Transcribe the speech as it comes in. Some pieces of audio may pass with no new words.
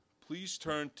please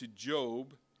turn to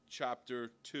Job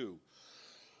chapter 2.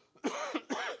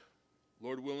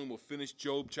 Lord willing, we'll finish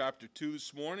Job chapter 2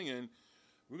 this morning, and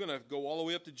we're going to go all the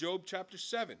way up to Job chapter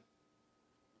 7.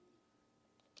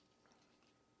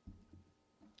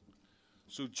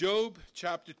 So Job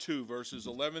chapter 2, verses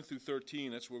 11 through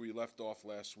 13, that's where we left off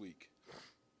last week.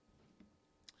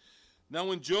 Now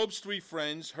when Job's 3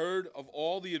 friends heard of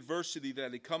all the adversity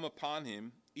that had come upon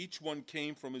him, each one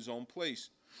came from his own place.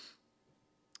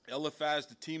 Eliphaz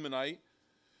the Temanite,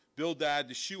 Bildad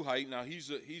the Shuhite. Now he's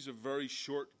a very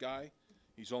short guy.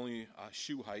 He's only a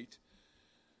shoe height.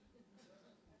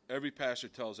 Every pastor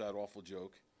tells that awful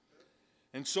joke.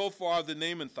 And Zophar the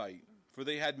Naamathite, for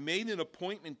they had made an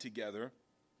appointment together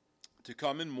to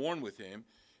come and mourn with him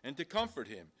and to comfort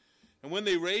him. And when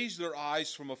they raised their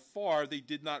eyes from afar, they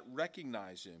did not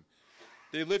recognize him.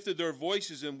 They lifted their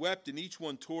voices and wept, and each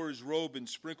one tore his robe and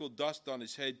sprinkled dust on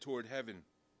his head toward heaven.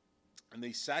 And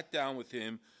they sat down with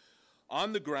him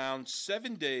on the ground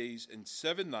 7 days and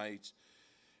 7 nights,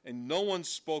 and no one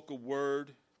spoke a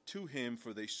word to him,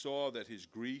 for they saw that his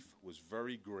grief was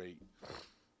very great.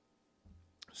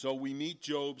 So we meet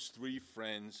Job's 3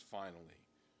 friends finally.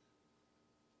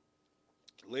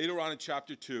 Later on in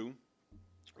chapter 2,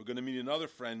 we're going to meet another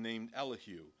friend named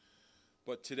Elihu.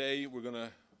 But today we're going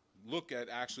to look at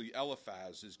actually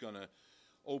Eliphaz is going to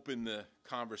open the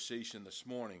conversation this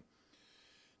morning.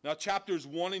 Now chapters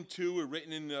 1 and 2 are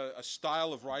written in a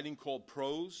style of writing called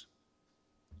prose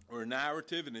or a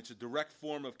narrative, and it's a direct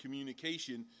form of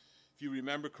communication. If you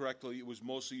remember correctly, it was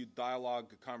mostly a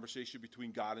dialogue, a conversation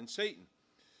between God and Satan.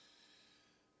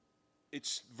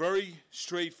 It's very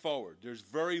straightforward. There's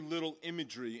very little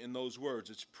imagery in those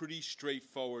words. It's pretty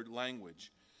straightforward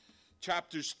language.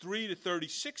 Chapters 3 to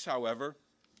 36, however,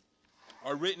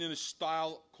 are written in a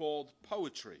style called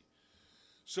poetry.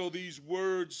 So these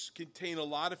words contain a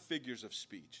lot of figures of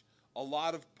speech, a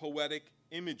lot of poetic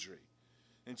imagery.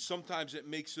 And sometimes it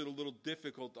makes it a little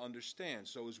difficult to understand.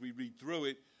 So as we read through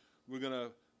it, we're going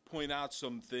to point out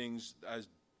some things as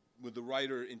what the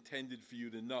writer intended for you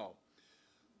to know.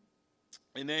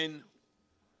 And then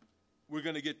we're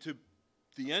going to get to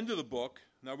the end of the book.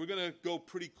 Now we're going to go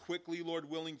pretty quickly, Lord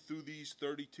willing, through these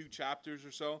 32 chapters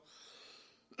or so,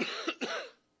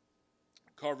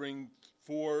 covering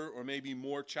 4 or maybe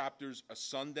more chapters a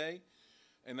Sunday,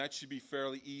 and that should be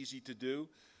fairly easy to do.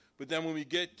 But then when we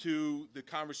get to the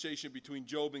conversation between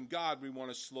Job and God, we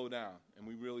want to slow down, and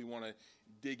we really want to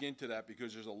dig into that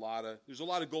because there's a lot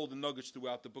of golden nuggets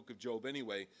throughout the book of Job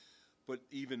anyway, but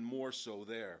even more so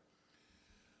there.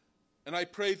 And I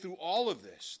pray through all of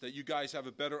this that you guys have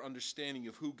a better understanding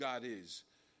of who God is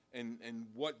and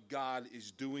what God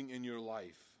is doing in your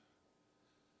life.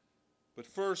 But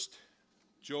first,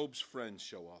 Job's friends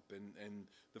show up. And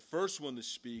the first one to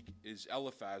speak is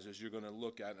Eliphaz, as you're going to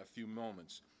look at in a few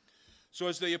moments. So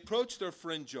as they approach their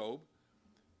friend Job,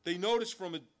 they notice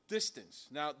from a distance.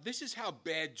 Now, this is how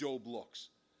bad Job looks.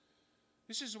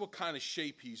 This is what kind of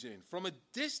shape he's in. From a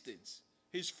distance,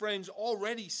 his friends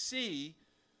already see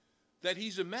that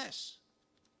he's a mess.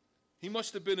 He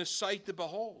must have been a sight to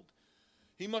behold.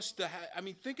 He must have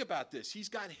think about this. He's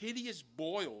got hideous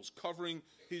boils covering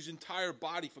his entire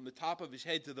body from the top of his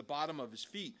head to the bottom of his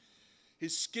feet.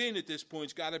 His skin at this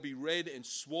point's got to be red and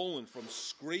swollen from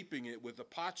scraping it with a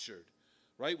potsherd,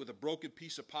 right, with a broken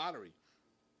piece of pottery.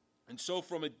 And so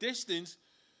from a distance,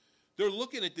 they're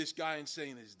looking at this guy and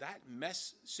saying, is that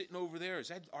mess sitting over there? Is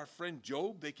that our friend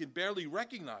Job? They can barely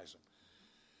recognize him.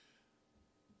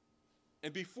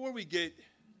 And before we get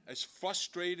as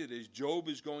frustrated as Job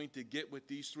is going to get with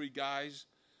these 3 guys,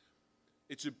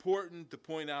 it's important to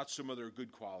point out some of their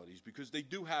good qualities, because they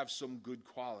do have some good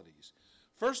qualities.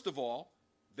 First of all,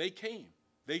 they came.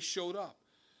 They showed up.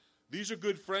 These are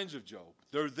good friends of Job.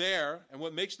 They're there, and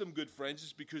what makes them good friends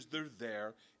is because they're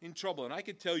there in trouble. And I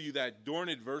can tell you that during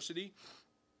adversity,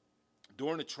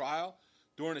 during a trial,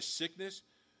 during a sickness,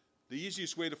 the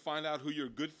easiest way to find out who your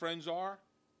good friends are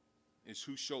is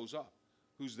who shows up.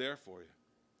 Who's there for you?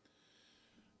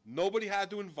 Nobody had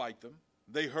to invite them.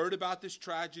 They heard about this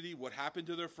tragedy, what happened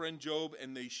to their friend Job,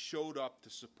 and they showed up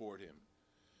to support him.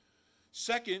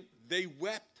 Second, they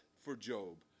wept for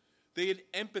Job. They had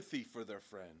empathy for their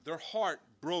friend. Their heart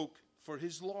broke for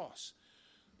his loss.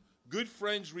 Good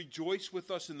friends rejoice with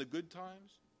us in the good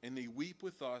times, and they weep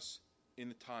with us in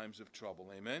the times of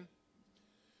trouble. Amen?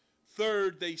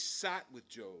 Third, they sat with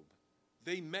Job.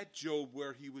 They met Job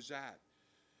where he was at.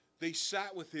 They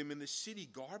sat with him in the city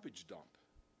garbage dump,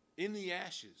 in the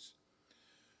ashes.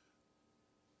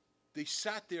 They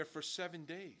sat there for 7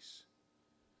 days.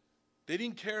 They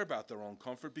didn't care about their own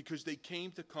comfort because they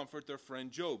came to comfort their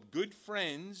friend Job. Good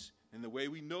friends and the way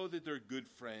we know that they're good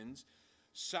friends,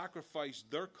 sacrifice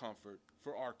their comfort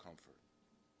for our comfort.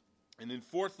 And then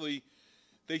fourthly,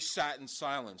 they sat in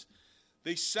silence.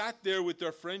 They sat there with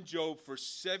their friend Job for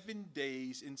 7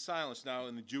 days in silence. Now,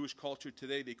 in the Jewish culture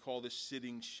today, they call this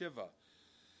sitting Shiva.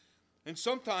 And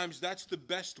sometimes that's the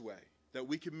best way that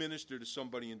we can minister to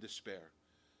somebody in despair,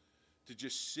 to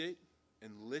just sit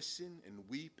and listen and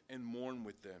weep and mourn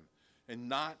with them and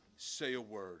not say a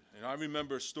word. And I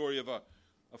remember a story of a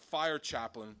fire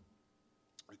chaplain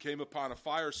who came upon a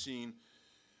fire scene,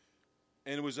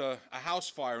 and it was a house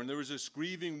fire, and there was this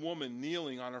grieving woman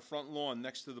kneeling on her front lawn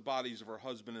next to the bodies of her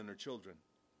husband and her children.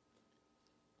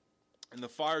 And the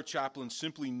fire chaplain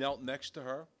simply knelt next to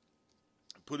her,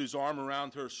 put his arm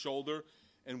around her shoulder,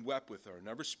 and wept with her,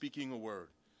 never speaking a word.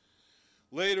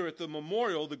 Later at the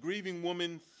memorial, the grieving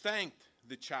woman thanked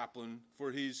the chaplain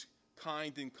for his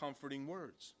kind and comforting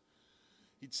words.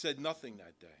 He'd said nothing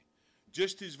that day.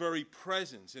 Just his very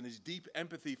presence and his deep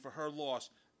empathy for her loss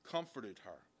comforted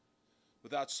her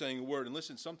without saying a word. And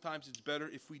listen, sometimes it's better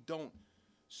if we don't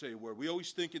say a word. We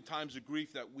always think in times of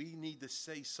grief that we need to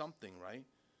say something, right?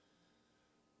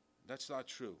 That's not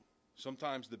true.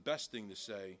 Sometimes the best thing to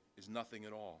say is nothing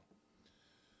at all.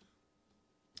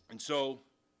 And so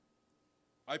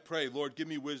I pray, Lord, give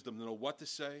me wisdom to know what to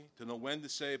say, to know when to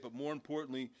say it, but more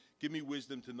importantly, give me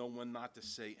wisdom to know when not to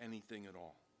say anything at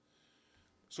all.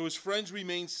 So his friends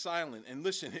remained silent. And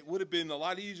listen, it would have been a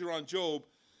lot easier on Job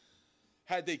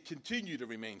had they continued to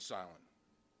remain silent.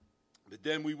 But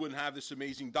then we wouldn't have this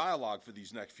amazing dialogue for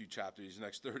these next few chapters, these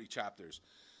next 30 chapters.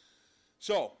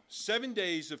 So 7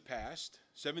 days have passed,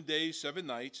 7 days, 7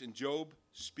 nights, and Job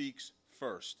speaks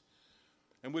first.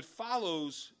 And what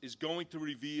follows is going to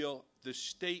reveal the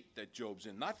state that Job's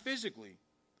in, not physically,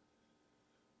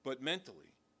 but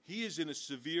mentally. He is in a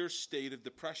severe state of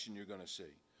depression, you're going to see.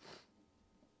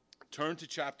 Turn to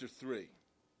chapter 3.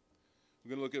 We're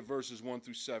going to look at verses 1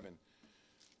 through 7.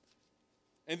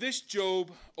 And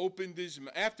Job opened his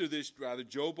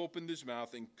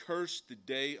mouth and cursed the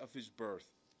day of his birth.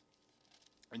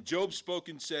 And Job spoke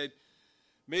and said,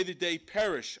 "May the day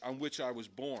perish on which I was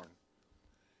born,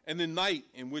 and the night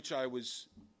in which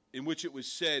it was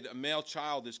said, a male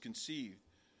child is conceived.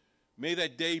 May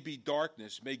that day be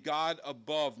darkness. May God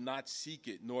above not seek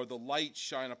it, nor the light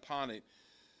shine upon it.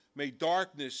 May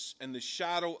darkness and the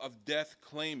shadow of death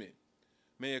claim it.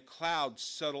 May a cloud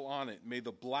settle on it. May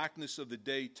the blackness of the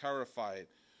day terrify it.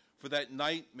 For that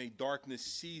night may darkness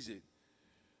seize it.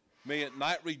 May it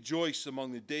not rejoice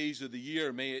among the days of the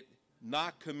year. May it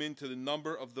not come into the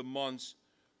number of the months.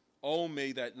 Oh,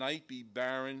 may that night be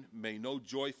barren. May no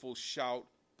joyful shout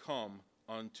come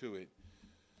unto it."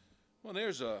 Well,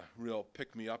 there's a real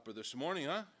pick-me-upper this morning,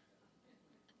 huh?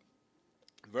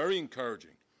 Very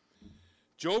encouraging.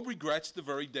 Job regrets the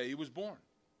very day he was born.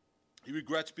 He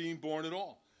regrets being born at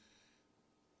all.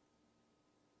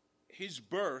 His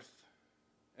birth,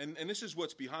 and this is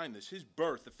what's behind this, his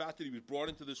birth, the fact that he was brought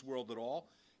into this world at all,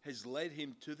 has led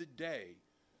him to the day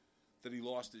that he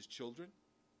lost his children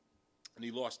and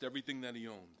he lost everything that he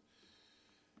owned.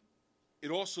 It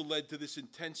also led to this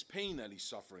intense pain that he's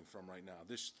suffering from right now,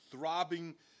 this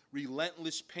throbbing,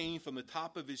 relentless pain from the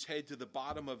top of his head to the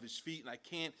bottom of his feet. And I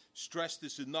can't stress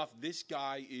this enough. This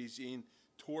guy is in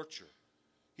torture.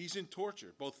 He's in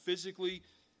torture, both physically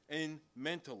and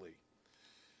mentally.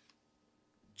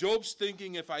 Job's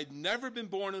thinking, if I'd never been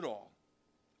born at all,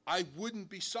 I wouldn't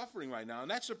be suffering right now. And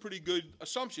that's a pretty good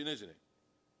assumption, isn't it?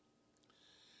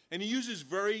 And he uses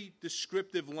very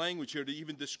descriptive language here to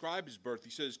even describe his birth.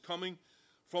 He says, coming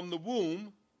from the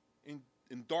womb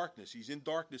in darkness. He's in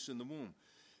darkness in the womb.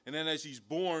 And then as he's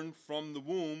born from the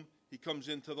womb, he comes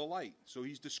into the light. So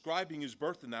he's describing his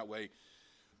birth in that way.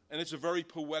 And it's a very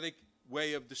poetic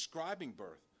way of describing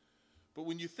birth. But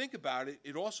when you think about it,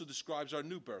 it also describes our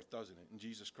new birth, doesn't it, in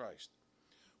Jesus Christ?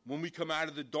 When we come out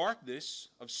of the darkness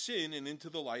of sin and into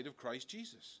the light of Christ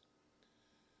Jesus.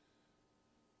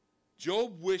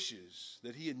 Job wishes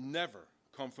that he had never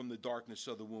come from the darkness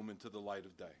of the womb into the light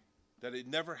of day, that it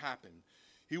never happened.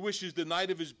 He wishes the night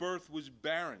of his birth was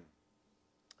barren,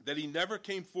 that he never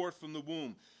came forth from the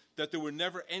womb, that there were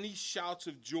never any shouts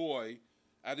of joy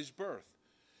at his birth.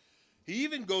 He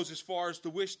even goes as far as to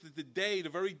wish that the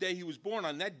very day he was born,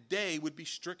 on that day would be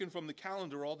stricken from the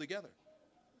calendar altogether.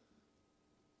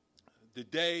 The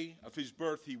day of his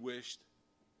birth, he wished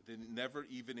that it never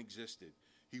even existed.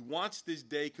 He wants this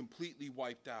day completely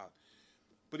wiped out.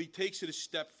 But he takes it a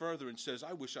step further and says,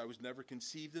 I wish I was never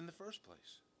conceived in the first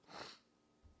place.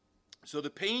 So the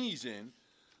pain he's in,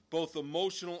 both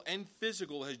emotional and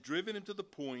physical, has driven him to the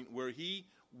point where he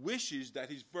wishes that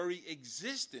his very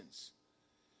existence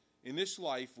in this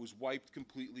life was wiped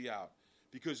completely out.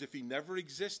 Because if he never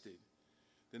existed,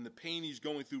 then the pain he's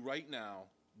going through right now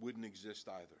wouldn't exist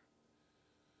either.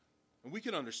 And we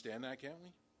can understand that, can't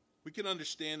we? We can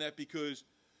understand that because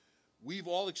we've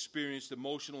all experienced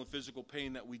emotional and physical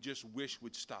pain that we just wish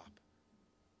would stop.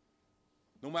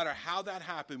 No matter how that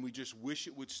happened, we just wish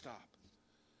it would stop.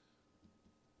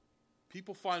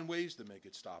 People find ways to make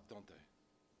it stop, don't they?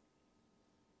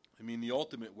 I mean, the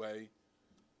ultimate way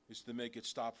is to make it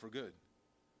stop for good.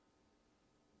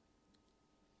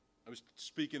 I was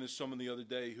speaking to someone the other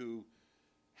day who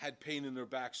had pain in their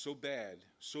back so bad,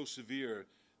 so severe,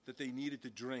 that they needed to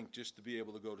drink just to be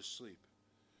able to go to sleep.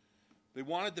 They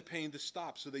wanted the pain to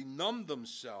stop, so they numbed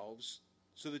themselves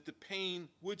so that the pain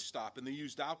would stop, and they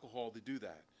used alcohol to do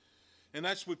that. And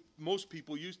that's what most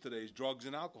people use today, is drugs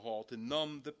and alcohol to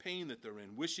numb the pain that they're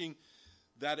in, wishing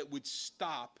that it would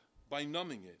stop by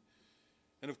numbing it.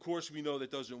 And of course, we know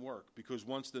that doesn't work, because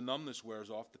once the numbness wears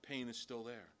off, the pain is still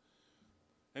there.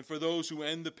 And for those who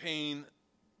end the pain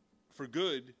for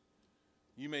good,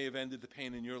 you may have ended the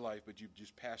pain in your life, but you've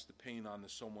just passed the pain on to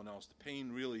someone else. The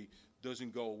pain really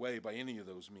doesn't go away by any of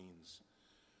those means.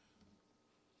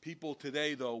 People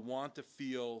today, though, want to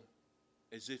feel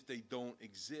as if they don't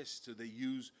exist, so they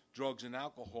use drugs and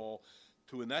alcohol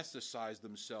to anesthetize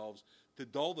themselves to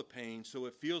dull the pain so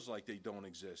it feels like they don't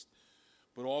exist.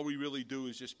 But all we really do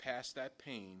is just pass that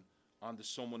pain on to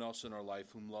someone else in our life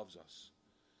whom loves us.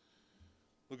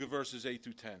 Look at verses 8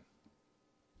 through 10.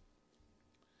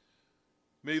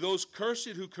 May those cursed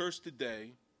who curse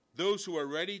today, those who are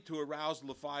ready to arouse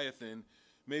Leviathan,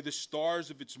 may the stars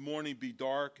of its morning be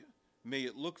dark, may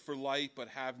it look for light but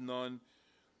have none,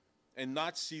 and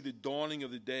not see the dawning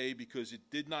of the day, because it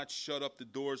did not shut up the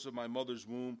doors of my mother's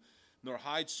womb, nor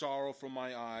hide sorrow from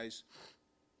my eyes.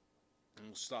 And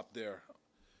we'll stop there.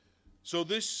 So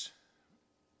this,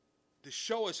 to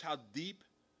show us how deep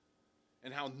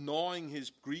and how gnawing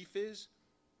his grief is,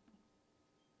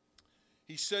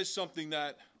 he says something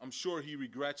that I'm sure he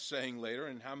regrets saying later.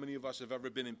 And how many of us have ever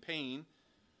been in pain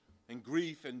and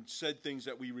grief and said things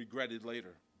that we regretted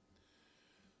later?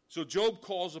 So Job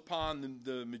calls upon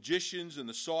the magicians and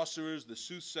the sorcerers, the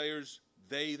soothsayers,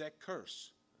 they that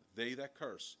curse. They that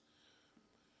curse.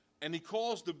 And he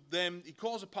calls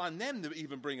upon them to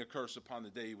even bring a curse upon the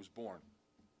day he was born.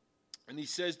 And he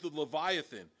says the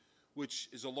Leviathan, which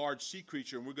is a large sea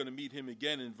creature, and we're going to meet him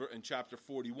again in chapter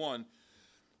 41.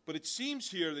 But it seems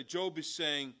here that Job is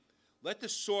saying, let the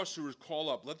sorcerers call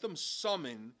up, let them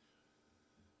summon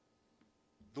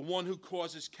the one who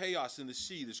causes chaos in the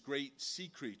sea, this great sea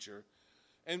creature.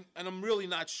 And I'm really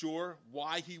not sure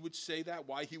why he would say that,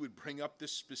 why he would bring up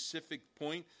this specific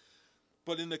point.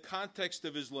 But in the context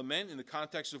of his lament, in the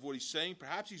context of what he's saying,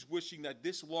 perhaps he's wishing that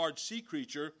this large sea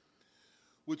creature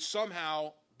would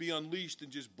somehow be unleashed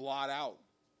and just blot out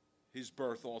his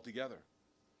birth altogether.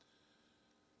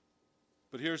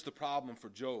 But here's the problem for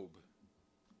Job.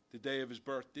 The day of his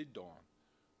birth did dawn.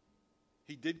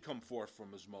 He did come forth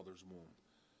from his mother's womb.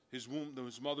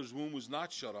 His mother's womb was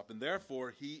not shut up, and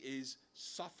therefore he is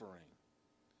suffering.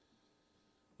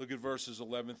 Look at verses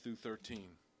 11 through 13.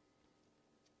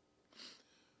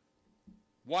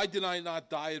 Why did I not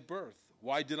die at birth?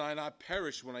 Why did I not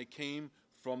perish when I came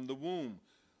from the womb?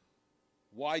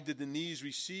 Why did the knees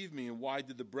receive me, and why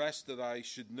did the breast that I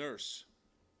should nurse?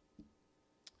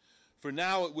 For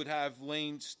now I would have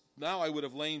lain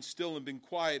still and been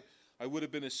quiet. I would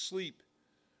have been asleep.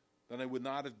 Then I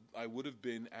would have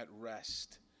been at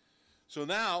rest. So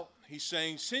now he's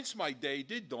saying, since my day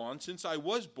did dawn, since I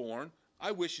was born,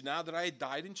 I wish now that I had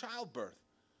died in childbirth.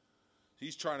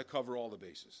 He's trying to cover all the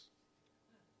bases.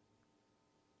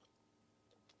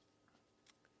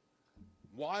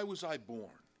 Why was I born?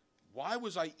 Why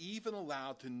was I even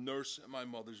allowed to nurse at my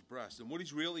mother's breast? And what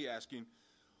he's really asking,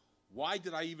 why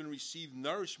did I even receive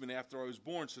nourishment after I was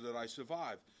born so that I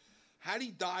survived? Had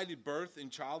he died at birth, in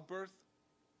childbirth,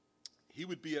 he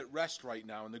would be at rest right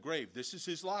now in the grave. This is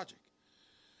his logic.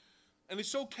 And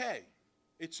it's okay.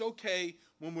 It's okay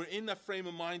when we're in that frame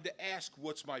of mind to ask,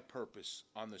 what's my purpose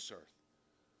on this earth?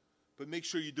 But make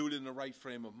sure you do it in the right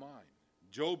frame of mind.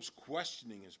 Job's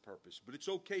questioning his purpose, but it's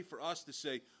okay for us to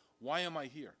say, why am I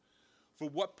here? For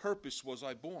what purpose was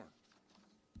I born?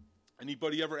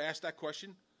 Anybody ever asked that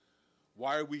question?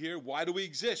 Why are we here? Why do we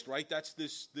exist, right? That's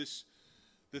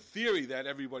the theory that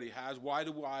everybody has. Why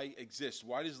do I exist?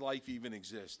 Why does life even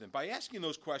exist? And by asking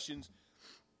those questions,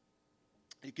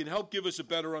 it can help give us a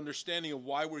better understanding of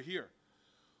why we're here.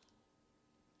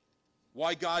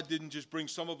 Why God didn't just bring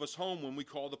some of us home when we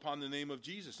called upon the name of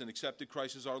Jesus and accepted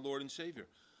Christ as our Lord and Savior.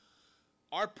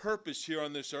 our purpose here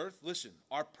on this earth, listen,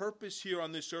 our purpose here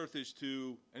on this earth is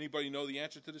to, anybody know the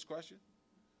answer to this question?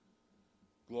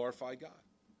 Glorify God.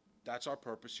 That's our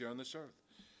purpose here on this earth.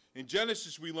 In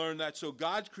Genesis, we learn that so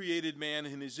God created man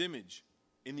in his image.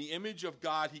 In the image of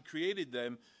God, he created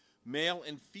them. Male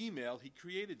and female, he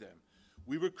created them.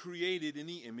 We were created in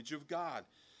the image of God.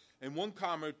 And one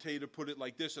commentator put it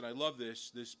like this, and I love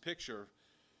this picture,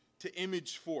 to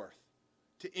image forth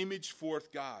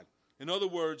God. In other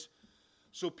words,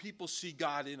 so people see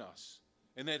God in us.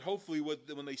 And that hopefully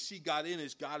when they see God in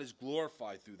us, God is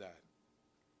glorified through that.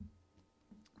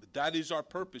 But that is our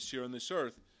purpose here on this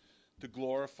earth, to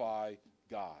glorify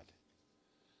God.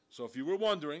 So if you were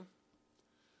wondering,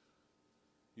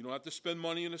 you don't have to spend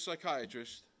money on a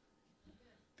psychiatrist.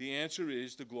 The answer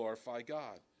is to glorify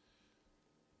God.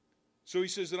 So he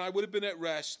says, and I would have been at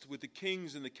rest with the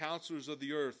kings and the counselors of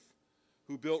the earth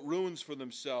who built ruins for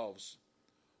themselves,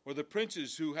 or the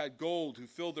princes who had gold, who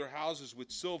filled their houses with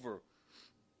silver.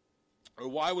 Or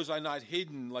why was I not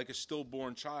hidden like a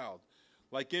stillborn child,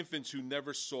 like infants who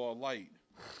never saw light?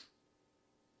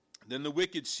 Then the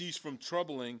wicked cease from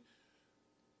troubling,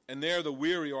 and there the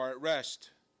weary are at rest.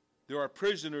 There the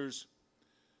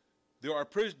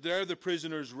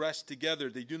prisoners rest together.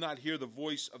 They do not hear the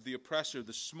voice of the oppressor.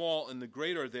 The small and the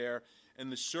great are there,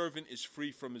 and the servant is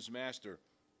free from his master.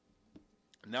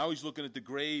 Now he's looking at the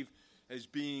grave as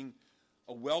being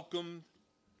a welcome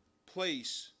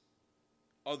place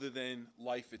other than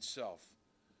life itself.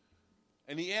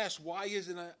 And he asks, why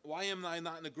am I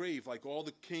not in the grave like all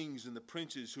the kings and the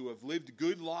princes who have lived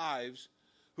good lives,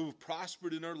 who have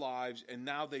prospered in their lives, and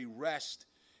now they rest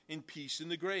in peace in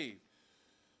the grave?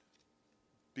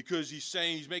 Because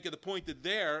he's making the point that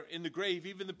there in the grave,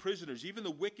 even the prisoners, even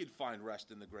the wicked find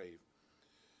rest in the grave.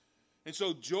 And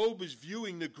so Job is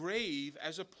viewing the grave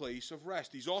as a place of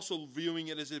rest. He's also viewing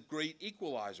it as a great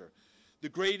equalizer. The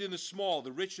great and the small,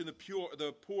 the rich and the poor,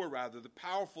 the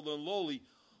powerful and lowly,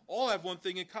 all have one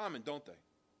thing in common, don't they?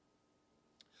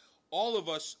 All of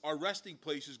us, our resting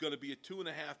place is going to be a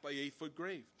 2.5 by 8 foot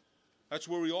grave. That's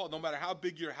where we all, no matter how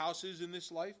big your house is in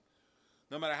this life,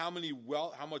 no matter how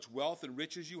much wealth and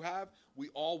riches you have, we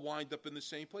all wind up in the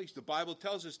same place. The Bible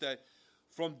tells us that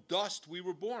from dust we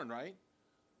were born, right?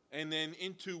 And then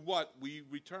into what we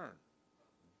return?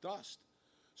 Dust.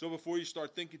 So before you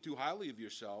start thinking too highly of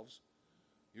yourselves,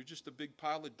 you're just a big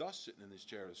pile of dust sitting in this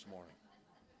chair this morning.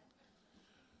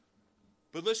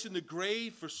 But listen, the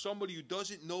grave for somebody who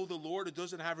doesn't know the Lord, or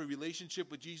doesn't have a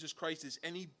relationship with Jesus Christ, is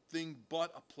anything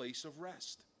but a place of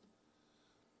rest.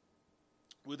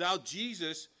 Without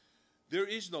Jesus, there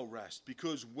is no rest,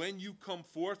 because when you come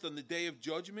forth on the day of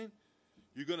judgment,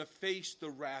 you're going to face the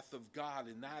wrath of God,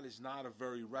 and that is not a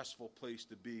very restful place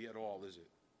to be at all, is it?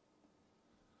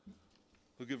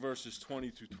 Look at verses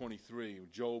 20 through 23.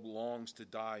 Job longs to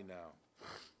die now.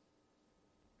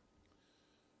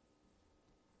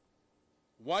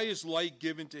 Why is light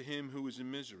given to him who is in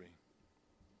misery?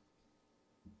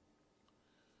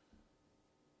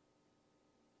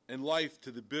 And life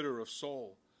to the bitter of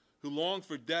soul, who long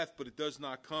for death, but it does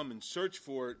not come, and search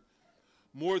for it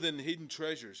more than hidden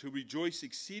treasures, who rejoice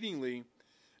exceedingly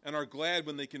and are glad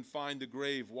when they can find the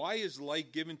grave. Why is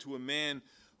light given to a man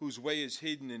whose way is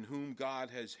hidden and whom God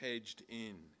has hedged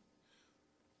in?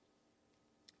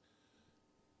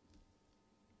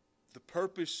 The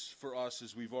purpose for us,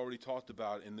 as we've already talked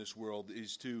about in this world,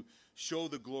 is to show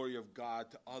the glory of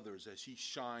God to others as he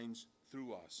shines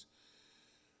through us.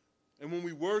 And when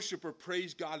we worship or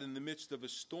praise God in the midst of a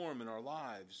storm in our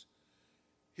lives,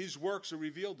 his works are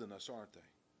revealed in us, aren't they?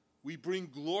 We bring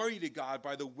glory to God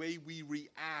by the way we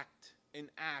react and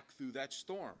act through that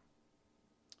storm.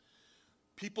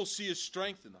 People see his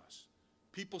strength in us.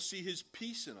 People see his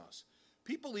peace in us.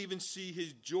 People even see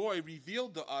his joy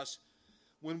revealed to us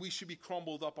when we should be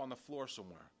crumbled up on the floor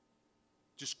somewhere,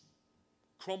 just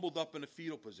crumbled up in a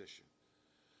fetal position.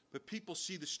 But people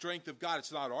see the strength of God.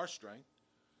 It's not our strength.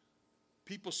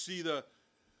 People see the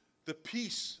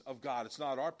peace of God. It's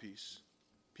not our peace.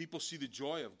 People see the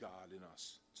joy of God in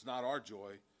us. It's not our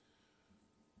joy.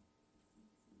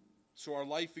 So our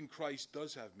life in Christ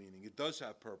does have meaning. It does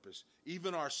have purpose.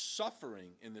 Even our suffering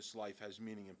in this life has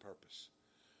meaning and purpose.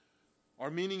 Our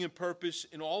meaning and purpose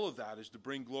in all of that is to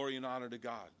bring glory and honor to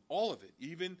God. All of it,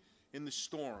 even in the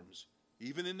storms,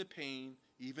 even in the pain,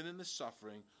 even in the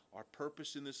suffering, our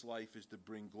purpose in this life is to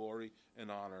bring glory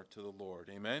and honor to the Lord.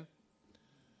 Amen?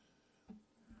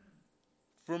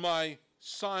 For my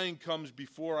sighing comes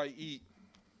before I eat,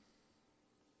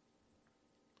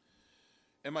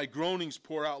 and my groanings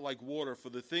pour out like water,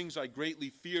 for the things I greatly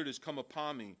feared has come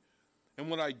upon me, and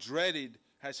what I dreaded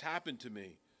has happened to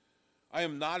me. I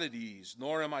am not at ease,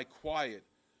 nor am I quiet.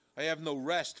 I have no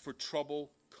rest, for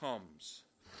trouble comes.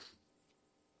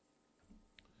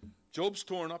 Job's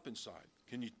torn up inside.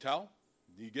 Can you tell?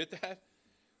 Do you get that?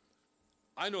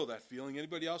 I know that feeling.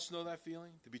 Anybody else know that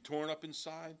feeling? To be torn up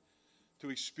inside? To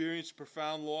experience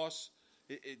profound loss?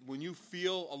 When you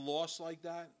feel a loss like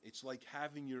that, it's like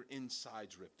having your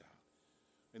insides ripped out.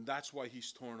 And that's why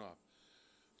he's torn up.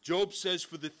 Job says,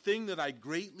 for the thing that I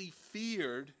greatly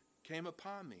feared came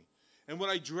upon me. And what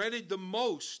I dreaded the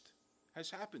most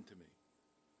has happened to me.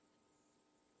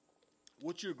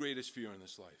 What's your greatest fear in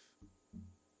this life?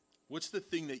 What's the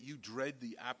thing that you dread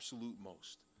the absolute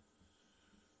most?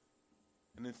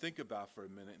 And then think about for a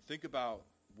minute. Think about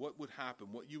what would happen,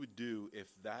 what you would do if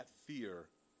that fear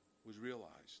was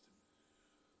realized.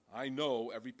 I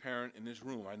know every parent in this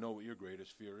room, I know what your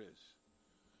greatest fear is.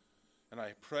 And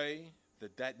I pray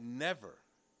that that never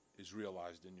is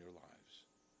realized in your lives.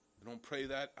 I don't pray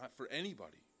that for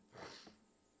anybody.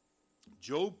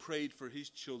 Job prayed for his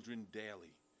children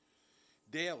daily.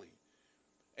 Daily.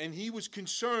 And he was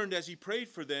concerned as he prayed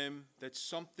for them that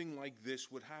something like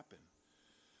this would happen.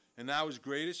 And now his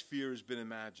greatest fear has been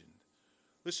imagined.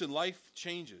 Listen, life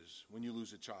changes when you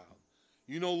lose a child.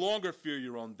 You no longer fear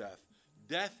your own death.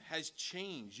 Death has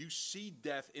changed. You see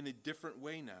death in a different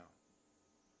way now.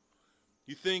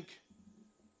 You think,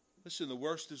 listen, the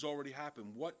worst has already happened.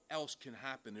 What else can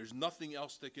happen? There's nothing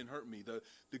else that can hurt me.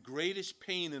 The greatest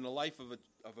pain in the life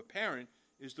of a parent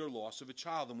is their loss of a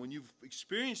child. And when you've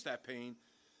experienced that pain,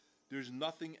 there's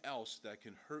nothing else that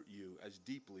can hurt you as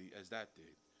deeply as that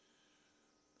did.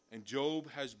 And Job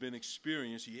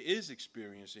he is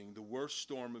experiencing the worst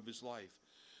storm of his life.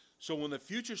 So when the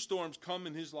future storms come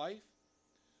in his life,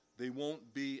 they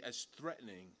won't be as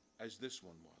threatening as this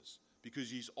one was,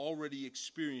 because he's already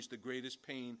experienced the greatest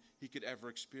pain he could ever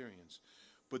experience.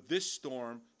 But this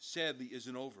storm, sadly,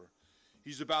 isn't over.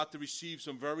 He's about to receive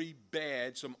some very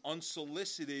bad, some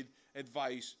unsolicited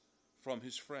advice from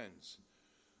his friends.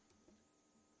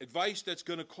 Advice that's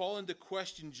going to call into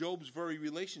question Job's very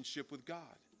relationship with God.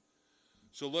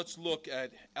 So let's look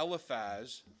at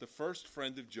Eliphaz, the first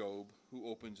friend of Job, who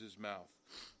opens his mouth.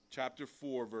 Chapter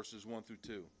 4, verses 1 through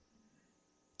 2.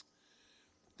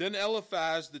 Then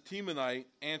Eliphaz the Temanite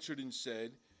answered and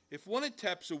said, if one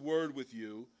attempts a word with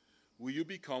you, will you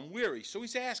become weary? So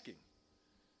he's asking,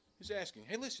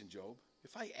 hey, listen, Job,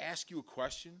 if I ask you a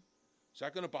question, is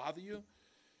that going to bother you?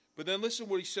 But then listen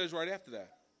what he says right after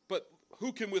that. But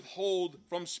who can withhold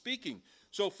from speaking?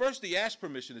 So first he asks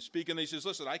permission to speak, and he says,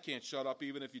 listen, I can't shut up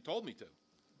even if you told me to.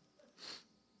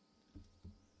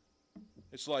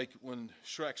 It's like when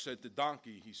Shrek said to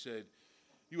Donkey, he said,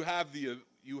 you have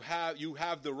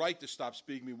the right to stop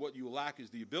speaking. What you lack is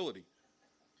the ability.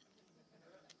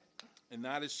 And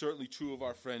that is certainly true of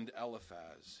our friend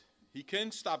Eliphaz. He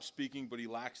can stop speaking, but he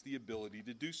lacks the ability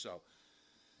to do so.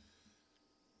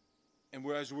 And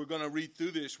whereas we're going to read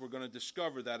through this, we're going to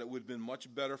discover that it would have been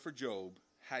much better for Job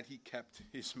had he kept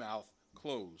his mouth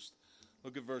closed.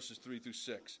 Look at verses 3 through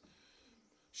 6.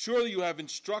 Surely you have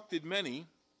instructed many,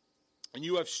 and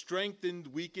you have strengthened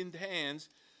weakened hands.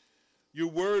 Your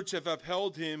words have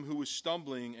upheld him who was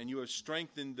stumbling, and you have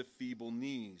strengthened the feeble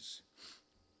knees.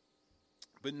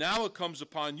 But now it comes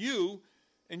upon you,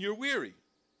 and you're weary.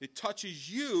 It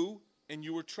touches you, and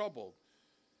you are troubled.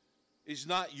 Is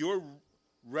not your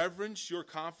reverence your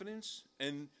confidence,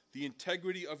 and the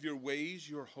integrity of your ways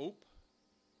your hope?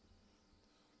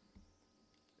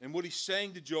 And what he's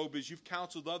saying to Job is, you've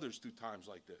counseled others through times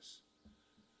like this.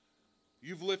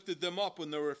 You've lifted them up when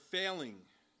they were failing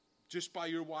just by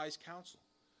your wise counsel.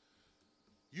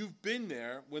 You've been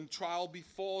there when trial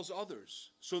befalls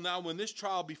others. So now when this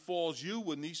trial befalls you,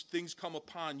 when these things come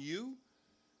upon you,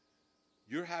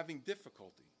 you're having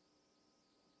difficulty.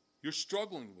 You're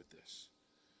struggling with this.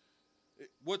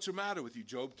 What's the matter with you,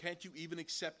 Job? Can't you even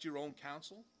accept your own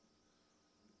counsel?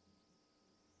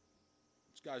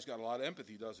 This guy's got a lot of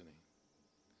empathy, doesn't he?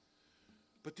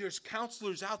 But there's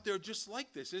counselors out there just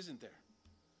like this, isn't there?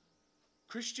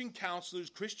 Christian counselors,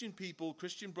 Christian people,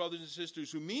 Christian brothers and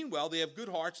sisters who mean well. They have good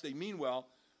hearts, they mean well,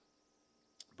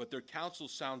 but their counsel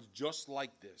sounds just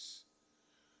like this.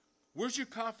 Where's your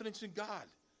confidence in God?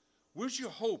 Where's your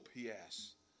hope, he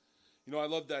asks. You know, I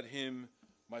love that hymn,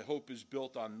 My Hope is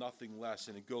Built on Nothing Less,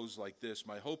 and it goes like this.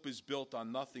 My hope is built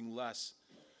on nothing less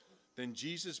than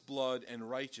Jesus' blood and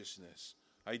righteousness.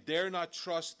 I dare not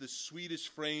trust the sweetest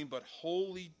frame, but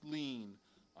wholly lean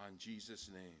on Jesus'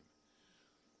 name.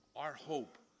 Our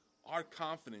hope, our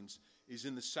confidence is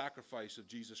in the sacrifice of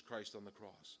Jesus Christ on the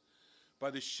cross.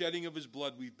 By the shedding of his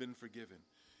blood, we've been forgiven.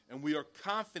 And we are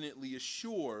confidently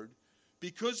assured,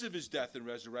 because of his death and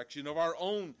resurrection, of our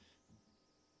own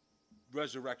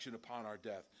resurrection upon our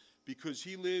death. Because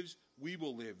he lives, we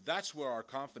will live. That's where our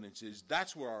confidence is.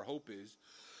 That's where our hope is.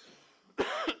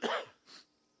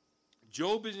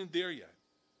 Job isn't there yet.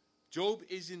 Job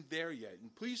isn't there yet.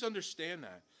 And please understand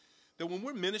that when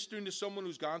we're ministering to someone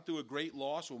who's gone through a great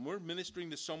loss, when we're ministering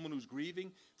to someone who's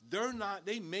grieving,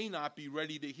 they may not be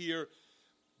ready to hear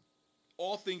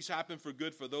all things happen for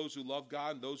good for those who love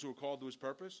God and those who are called to his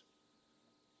purpose.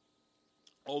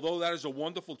 Although that is a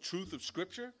wonderful truth of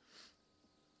Scripture,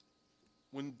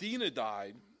 when Dina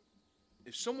died,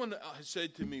 if someone had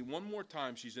said to me one more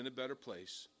time she's in a better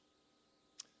place,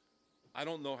 I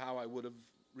don't know how I would have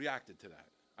reacted to that.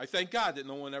 I thank God that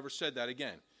no one ever said that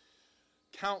again.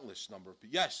 Countless number of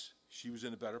people. Yes, she was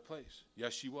in a better place.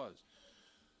 Yes, she was.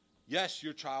 Yes,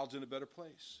 your child's in a better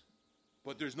place.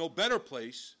 But there's no better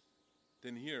place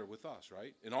than here with us,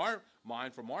 right? In our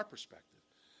mind, from our perspective.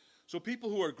 So people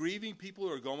who are grieving, people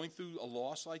who are going through a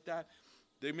loss like that,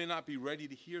 they may not be ready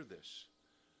to hear this.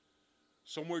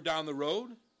 Somewhere down the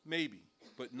road, maybe,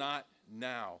 but not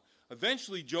now.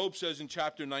 Eventually, Job says in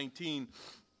chapter 19,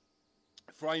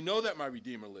 "For I know that my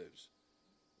Redeemer lives,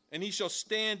 and he shall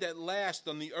stand at last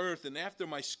on the earth, and after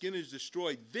my skin is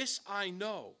destroyed, this I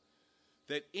know,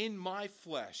 that in my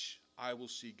flesh I will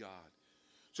see God."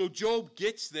 So Job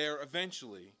gets there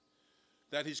eventually,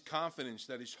 that his confidence,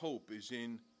 that his hope is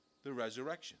in the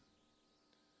resurrection.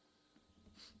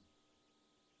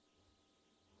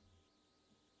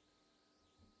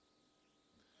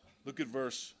 Look at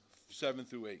verse 7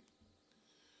 through 8.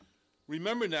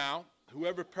 Remember now,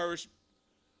 whoever perished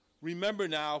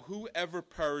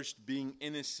being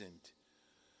innocent?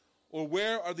 Or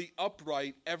where are the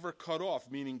upright ever cut off,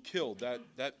 meaning killed?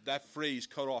 That phrase,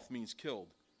 cut off, means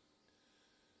killed.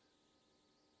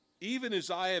 Even as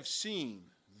I have seen,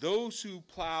 those who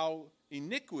plow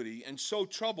iniquity and sow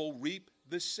trouble reap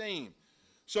the same.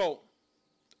 So,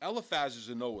 Eliphaz is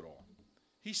a know-it-all.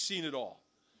 He's seen it all.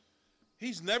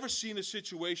 He's never seen a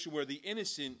situation where the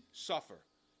innocent suffer.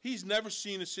 He's never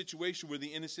seen a situation where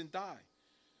the innocent die.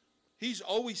 He's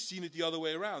always seen it the other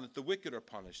way around, that the wicked are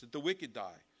punished, that the wicked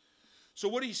die. So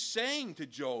what he's saying to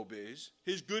Job is,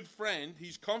 his good friend,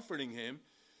 he's comforting him.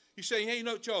 He's saying, hey,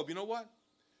 Job, you know what?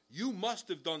 You must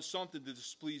have done something to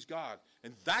displease God,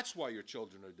 and that's why your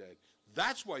children are dead.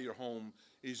 That's why your home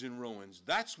is in ruins.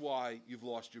 That's why you've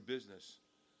lost your business.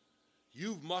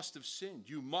 You must have sinned.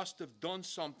 You must have done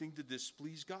something to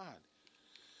displease God.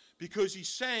 Because he's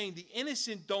saying the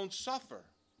innocent don't suffer,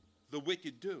 the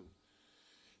wicked do.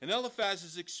 And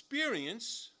Eliphaz's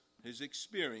experience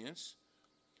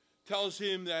tells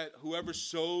him that whoever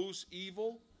sows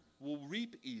evil will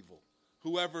reap evil.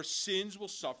 Whoever sins will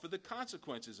suffer the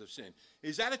consequences of sin.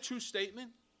 Is that a true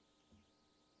statement?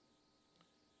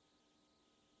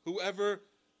 Whoever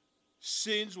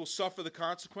sins will suffer the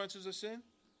consequences of sin?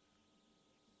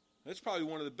 That's probably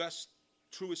one of the best,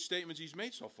 truest statements he's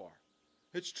made so far.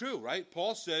 It's true, right?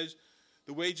 Paul says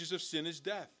the wages of sin is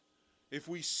death. If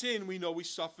we sin, we know we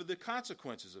suffer the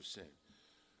consequences of sin.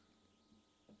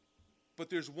 But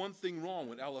there's one thing wrong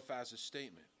with Eliphaz's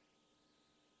statement.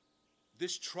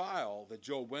 This trial that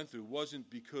Job went through wasn't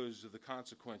because of the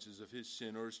consequences of his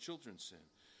sin or his children's sin.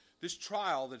 This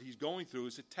trial that he's going through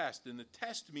is a test, and the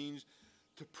test means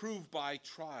to prove by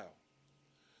trial.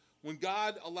 When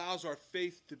God allows our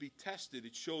faith to be tested,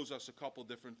 it shows us a couple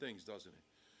different things, doesn't it?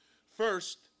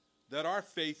 First, that our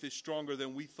faith is stronger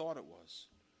than we thought it was.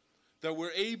 That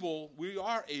we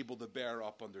are able to bear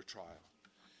up under trial.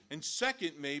 And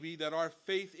second, maybe, that our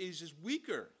faith is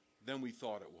weaker than we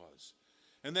thought it was.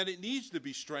 And that it needs to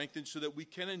be strengthened so that we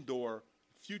can endure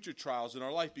future trials in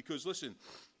our life. Because listen,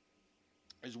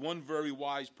 as one very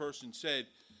wise person said,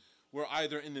 we're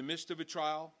either in the midst of a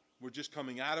trial, we're just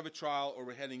coming out of a trial, or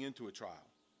we're heading into a trial.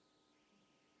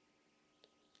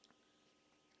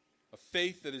 A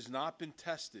faith that has not been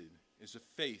tested is a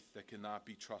faith that cannot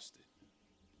be trusted.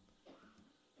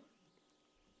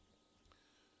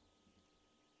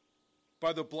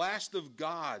 By the blast of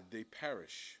God they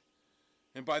perish,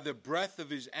 and by the breath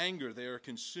of his anger they are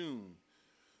consumed.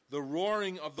 The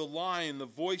roaring of the lion, the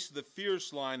voice of the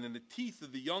fierce lion, and the teeth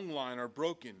of the young lion are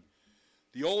broken.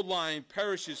 The old lion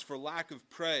perishes for lack of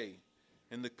prey,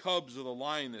 and the cubs of the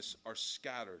lioness are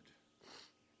scattered.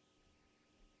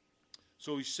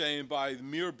 So he's saying by the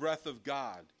mere breath of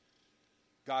God,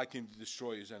 God can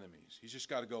destroy his enemies. He's just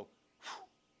got to go,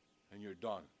 and you're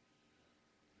done.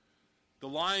 The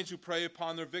lions who prey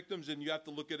upon their victims, and you have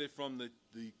to look at it from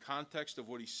the context of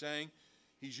what he's saying.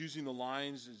 He's using the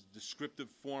lions as a descriptive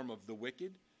form of the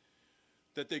wicked.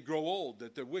 That they grow old,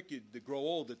 that they're wicked, they grow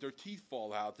old, that their teeth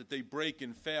fall out, that they break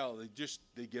and fail,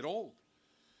 they get old.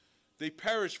 They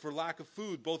perish for lack of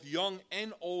food. Both young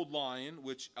and old lion,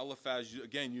 which Eliphaz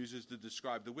again uses to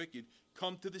describe the wicked,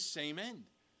 come to the same end.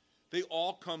 They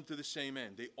all come to the same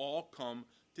end. They all come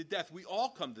to death. We all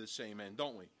come to the same end,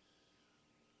 don't we?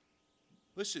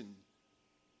 Listen,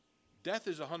 death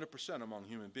is 100% among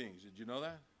human beings. Did you know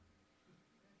that?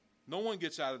 No one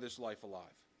gets out of this life alive.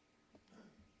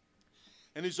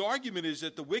 And his argument is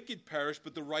that the wicked perish,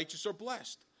 but the righteous are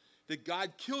blessed. That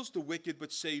God kills the wicked,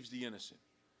 but saves the innocent.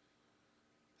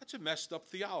 That's a messed up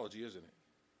theology, isn't it?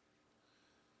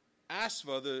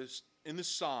 Asaph, in the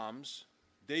Psalms,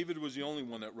 David was the only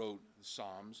one that wrote the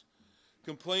Psalms,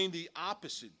 complained the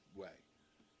opposite way.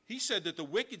 He said that the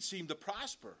wicked seem to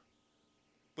prosper,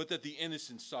 but that the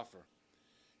innocent suffer.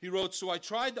 He wrote, "So I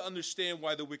tried to understand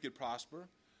why the wicked prosper,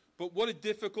 but what a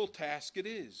difficult task it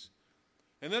is.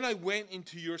 And then I went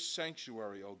into your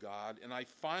sanctuary, O God, and I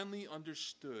finally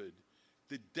understood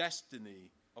the destiny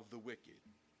of the wicked."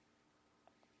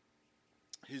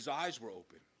 His eyes were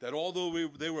open, that although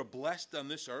they were blessed on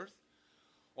this earth,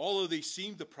 although they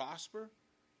seemed to prosper,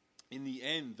 in the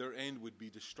end, their end would be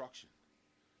destruction.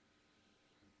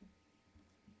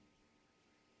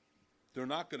 They're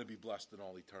not going to be blessed in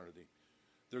all eternity.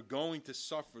 They're going to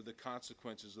suffer the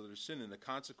consequences of their sin, and the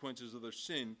consequences of their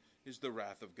sin is the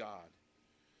wrath of God.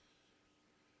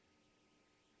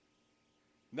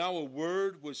 Now a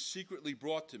word was secretly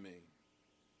brought to me.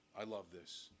 I love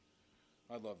this.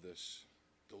 I love this.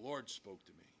 The Lord spoke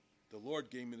to me. The Lord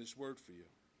gave me this word for you.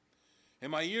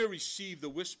 And my ear received the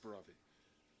whisper of it.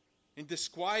 In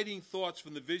disquieting thoughts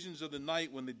from the visions of the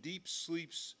night, when the deep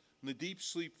sleep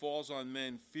falls on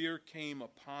men, fear came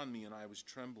upon me, and I was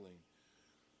trembling,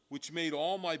 which made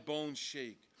all my bones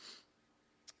shake.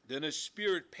 Then a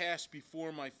spirit passed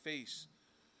before my face.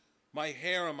 My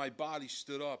hair on my body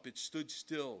stood up. It stood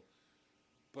still,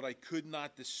 but I could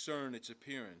not discern its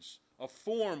appearance. A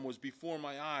form was before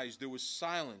my eyes. There was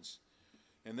silence.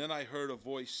 And then I heard a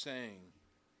voice saying,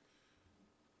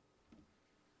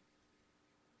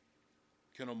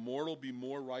 "Can a mortal be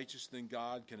more righteous than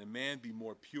God? Can a man be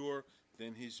more pure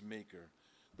than his maker?"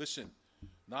 Listen,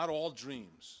 not all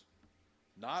dreams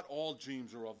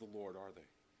are of the Lord, are they?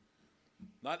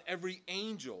 Not every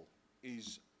angel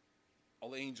is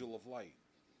an angel of light.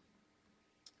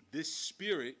 This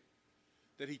spirit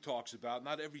that he talks about,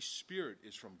 not every spirit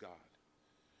is from God.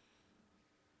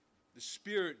 The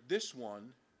spirit, this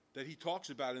one, that he talks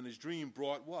about in his dream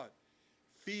brought what?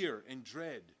 Fear and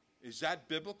dread. Is that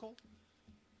biblical?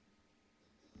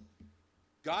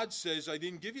 God says, "I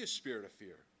didn't give you a spirit of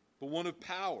fear, but one of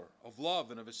power, of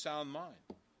love, and of a sound mind."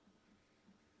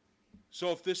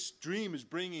 So if this dream is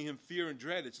bringing him fear and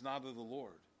dread, it's not of the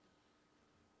Lord.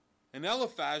 And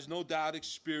Eliphaz, no doubt,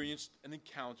 experienced an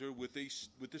encounter with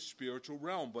the spiritual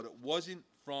realm, but it wasn't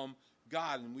from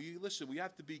God. And we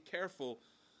have to be careful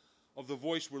of the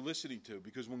voice we're listening to,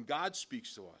 because when God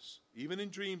speaks to us, even in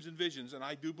dreams and visions, and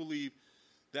I do believe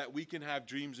that we can have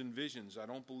dreams and visions. I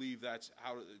don't believe that's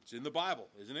how it's in the Bible,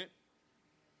 isn't it?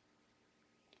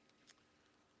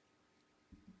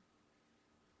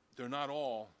 They're not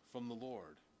all from the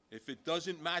Lord. If it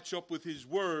doesn't match up with his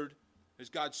word, as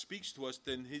God speaks to us,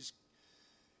 then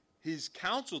his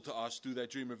counsel to us through that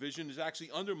dream or vision is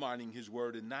actually undermining his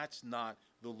word, and that's not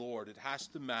the Lord. It has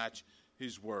to match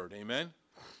his word. Amen?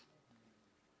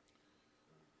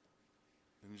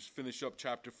 And just finish up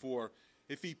chapter 4.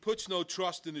 If he puts no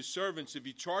trust in his servants, if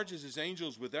he charges his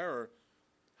angels with error,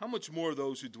 how much more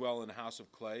those who dwell in a house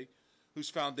of clay, whose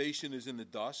foundation is in the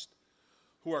dust,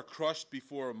 who are crushed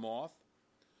before a moth,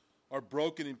 are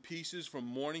broken in pieces from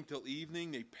morning till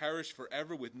evening, they perish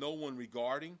forever with no one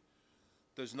regarding.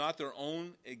 Does not their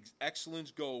own excellence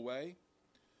go away?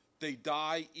 They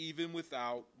die even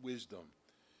without wisdom.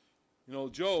 You know,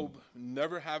 Job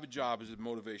never had a job as a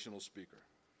motivational speaker.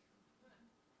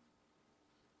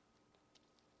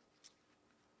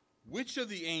 Which of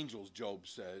the angels, Job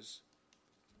says,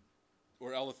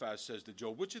 or Eliphaz says to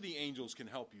Job, which of the angels can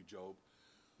help you, Job?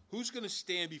 Who's going to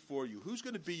stand before you? Who's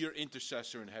going to be your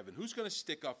intercessor in heaven? Who's going to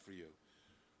stick up for you?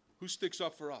 Who sticks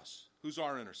up for us? Who's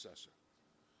our intercessor?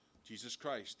 Jesus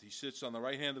Christ. He sits on the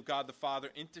right hand of God the Father,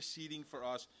 interceding for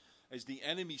us as the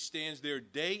enemy stands there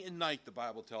day and night, the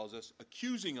Bible tells us,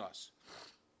 accusing us,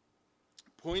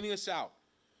 pointing us out,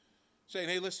 saying,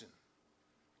 "Hey, listen,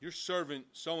 your servant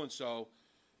so-and-so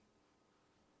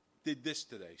did this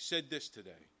today, said this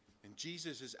today." And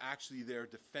Jesus is actually there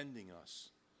defending us.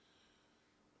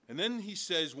 And then he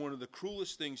says one of the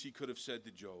cruelest things he could have said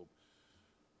to Job.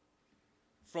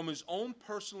 From his own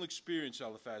personal experience,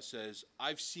 Eliphaz says,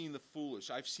 "I've seen the foolish.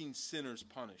 I've seen sinners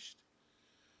punished.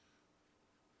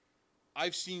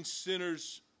 I've seen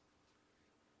sinners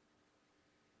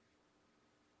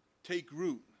take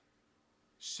root.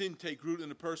 Sin take root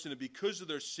in a person, and because of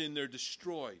their sin, they're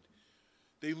destroyed.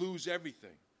 They lose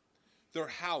everything. Their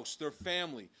house, their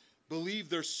family, believe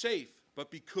they're safe, but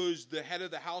because the head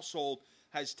of the household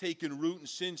has taken root in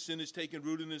sin has taken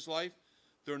root in his life,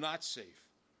 they're not safe.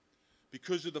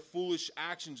 Because of the foolish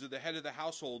actions of the head of the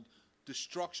household,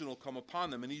 destruction will come upon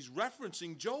them. And he's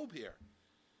referencing Job here.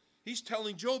 He's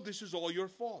telling Job, this is all your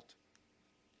fault.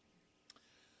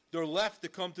 They're left to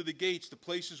come to the gates, the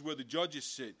places where the judges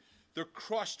sit. They're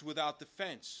crushed without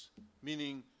defense,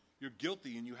 meaning you're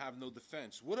guilty and you have no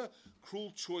defense. What a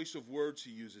cruel choice of words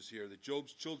he uses here, that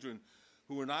Job's children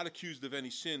who are not accused of any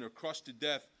sin are crushed to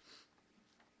death.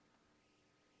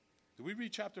 Did we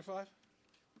read chapter 5?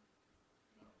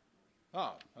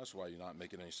 Ah, that's why you're not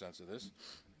making any sense of this.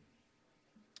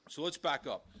 So let's back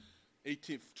up.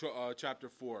 Chapter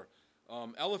 4.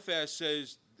 Eliphaz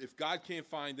says, if God can't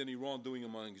find any wrongdoing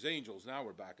among his angels, now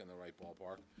we're back in the right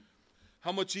ballpark.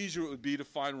 How much easier it would be to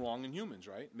find wrong in humans,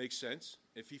 right? Makes sense.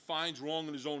 If he finds wrong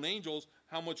in his own angels,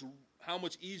 how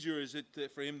much easier is it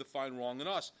for him to find wrong in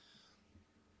us?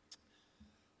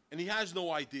 And he has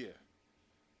no idea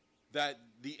that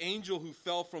the angel who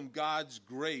fell from God's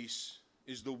grace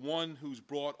is the one who's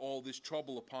brought all this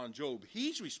trouble upon Job.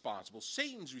 He's responsible.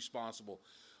 Satan's responsible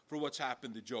for what's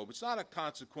happened to Job. It's not a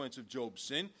consequence of Job's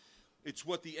sin. It's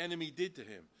what the enemy did to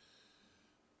him.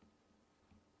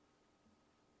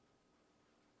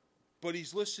 But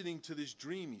he's listening to this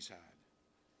dream he's had.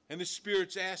 And the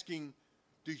Spirit's asking,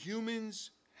 do humans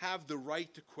have the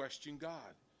right to question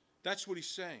God? That's what he's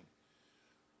saying.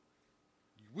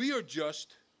 We are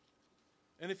just,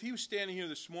 and if he was standing here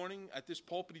this morning at this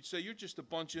pulpit, he'd say, you're just a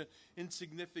bunch of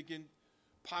insignificant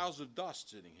piles of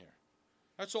dust sitting here.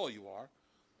 That's all you are.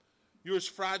 You're as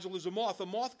fragile as a moth. A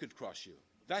moth could crush you.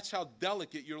 That's how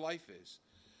delicate your life is.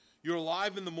 You're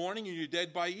alive in the morning and you're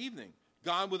dead by evening.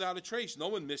 Gone without a trace. No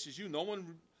one misses you. No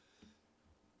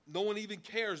one even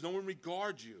cares. No one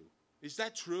regards you. Is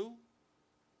that true?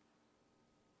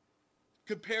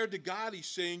 Compared to God, he's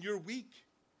saying, you're weak.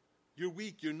 You're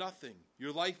weak. You're nothing.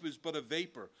 Your life is but a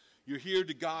vapor. You're here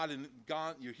to God and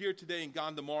gone. You're here today and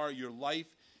gone tomorrow. Your life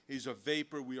is a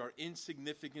vapor. We are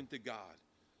insignificant to God.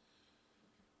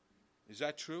 Is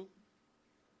that true?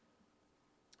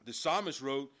 The psalmist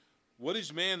wrote, what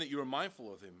is man that you are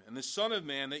mindful of him? And the son of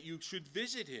man that you should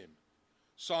visit him?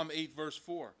 Psalm 8, verse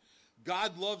 4.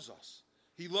 God loves us.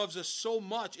 He loves us so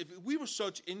much. If we were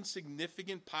such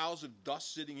insignificant piles of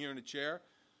dust sitting here in a chair,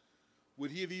 would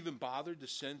he have even bothered to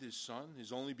send his son,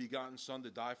 his only begotten son,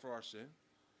 to die for our sin?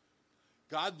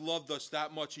 God loved us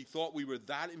that much. He thought we were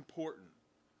that important.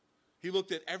 He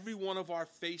looked at every one of our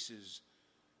faces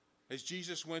as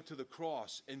Jesus went to the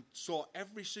cross and saw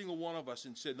every single one of us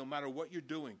and said, no matter what you're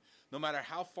doing, no matter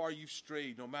how far you've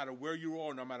strayed, no matter where you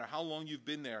are, no matter how long you've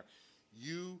been there,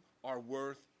 you are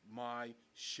worth my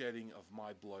shedding of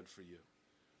my blood for you.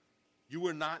 You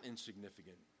are not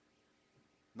insignificant.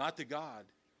 Not to God.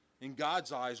 In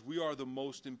God's eyes, we are the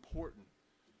most important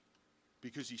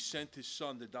because he sent his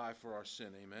son to die for our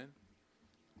sin. Amen?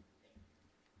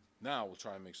 Now we'll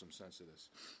try and make some sense of this.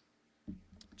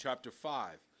 Chapter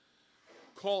 5.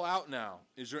 Call out now.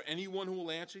 Is there anyone who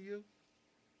will answer you?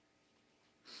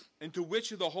 And to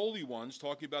which of the holy ones,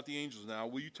 talking about the angels now,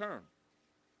 will you turn?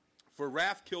 For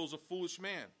wrath kills a foolish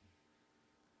man,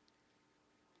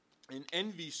 and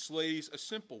envy slays a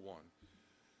simple one.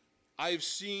 I have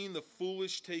seen the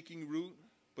foolish taking root,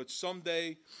 but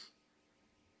suddenly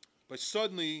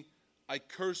I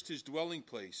cursed his dwelling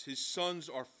place. His sons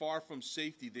are far from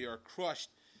safety. They are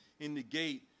crushed in the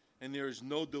gate, and there is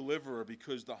no deliverer,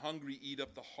 because the hungry eat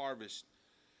up the harvest,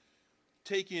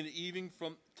 taking it even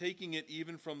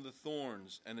from the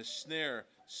thorns, and a snare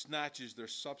snatches their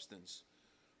substance.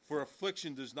 For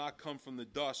affliction does not come from the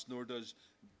dust, nor does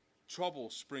trouble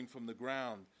spring from the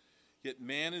ground. Yet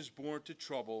man is born to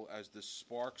trouble as the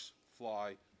sparks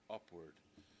fly upward.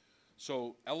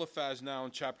 So Eliphaz now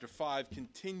in chapter 5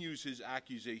 continues his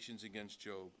accusations against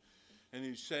Job. And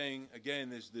he's saying,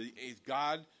 again, if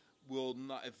God will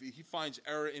not, if he finds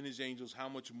error in his angels, how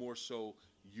much more so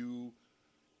you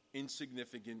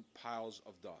insignificant piles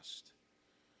of dust.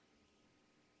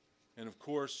 And of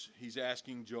course, he's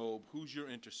asking Job, who's your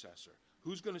intercessor?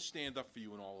 Who's going to stand up for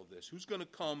you in all of this? Who's going to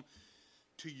come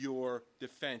to your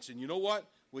defense? And you know what?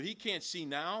 What he can't see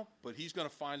now, but he's going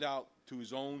to find out to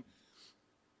his own.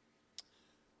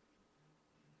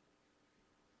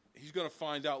 He's going to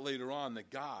find out later on that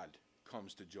God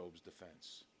comes to Job's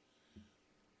defense.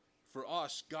 For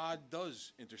us, God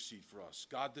does intercede for us.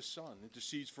 God the Son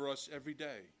intercedes for us every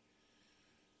day.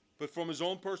 But from his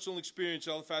own personal experience,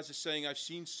 Eliphaz is saying, I've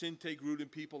seen sin take root in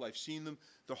people. I've seen them,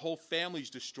 their whole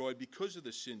families destroyed because of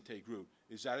the sin take root.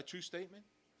 Is that a true statement?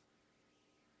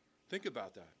 Think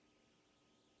about that.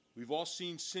 We've all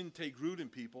seen sin take root in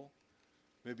people.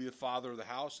 Maybe the father of the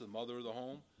house, the mother of the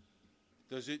home.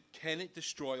 Can it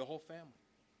destroy a whole family?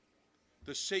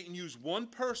 Does Satan use one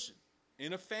person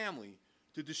in a family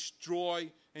to destroy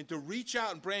and to reach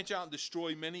out and branch out and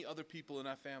destroy many other people in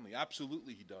that family?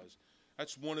 Absolutely he does.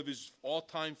 That's one of his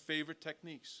all-time favorite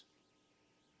techniques.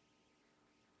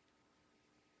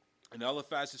 And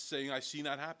Eliphaz is saying, I've seen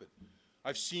that happen.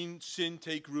 I've seen sin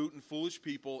take root in foolish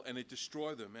people and it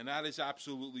destroy them. And that is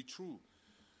absolutely true.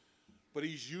 But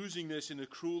he's using this in the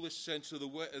cruelest sense of the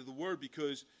word,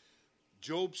 because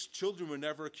Job's children were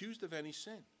never accused of any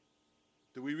sin.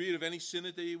 Do we read of any sin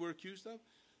that they were accused of?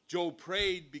 Job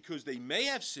prayed because they may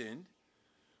have sinned,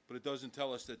 but it doesn't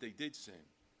tell us that they did sin.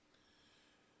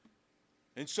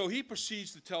 And so he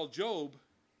proceeds to tell Job,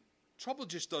 trouble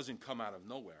just doesn't come out of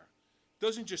nowhere. It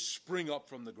doesn't just spring up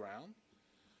from the ground.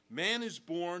 Man is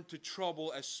born to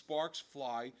trouble as sparks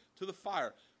fly to the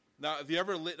fire. Now, have you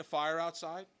ever lit a fire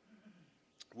outside?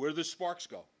 Where do the sparks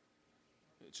go?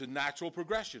 It's a natural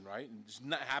progression, right?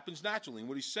 It happens naturally. And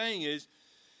what he's saying is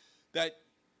that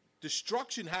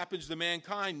destruction happens to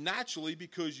mankind naturally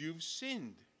because you've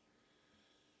sinned.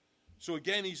 So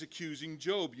again, he's accusing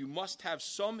Job. You must have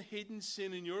some hidden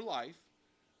sin in your life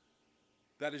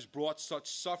that has brought such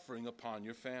suffering upon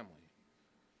your family.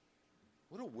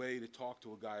 What a way to talk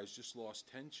to a guy who's just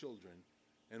lost 10 children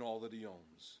and all that he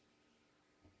owns.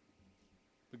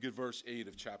 Look at verse 8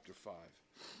 of chapter 5.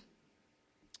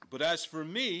 But as for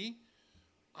me,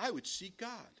 I would seek God.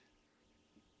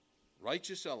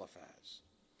 Righteous Eliphaz,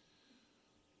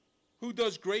 who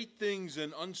does great things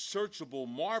and unsearchable,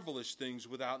 marvelous things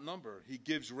without number. He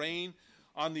gives rain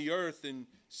on the earth and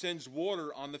sends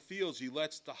water on the fields. He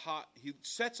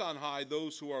sets on high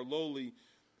those who are lowly,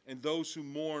 and those who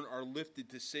mourn are lifted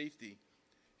to safety.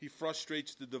 He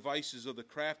frustrates the devices of the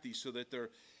crafty so that their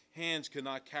hands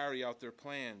cannot carry out their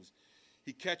plans.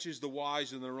 He catches the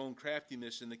wise in their own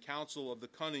craftiness, and the counsel of the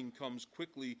cunning comes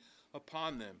quickly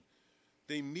upon them.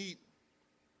 They meet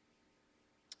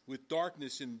with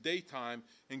darkness in daytime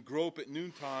and grope at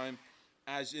noontime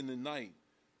as in the night.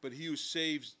 But he who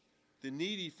saves the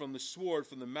needy from the sword,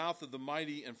 from the mouth of the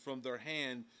mighty, and from their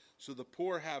hand, so the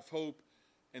poor have hope,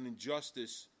 and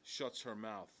injustice shuts her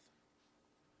mouth.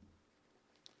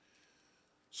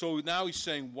 So now he's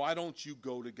saying, why don't you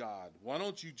go to God? Why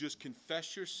don't you just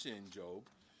confess your sin, Job,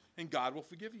 and God will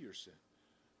forgive you your sin?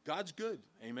 God's good,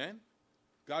 amen?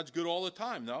 God's good all the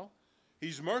time, no?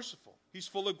 He's merciful. He's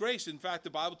full of grace. In fact, the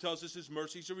Bible tells us his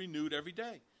mercies are renewed every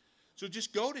day. So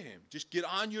just go to him. Just get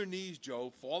on your knees,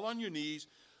 Job. Fall on your knees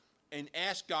and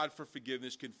ask God for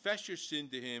forgiveness. Confess your sin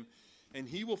to him, and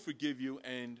he will forgive you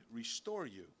and restore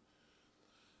you.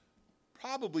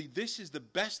 Probably this is the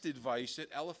best advice that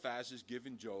Eliphaz has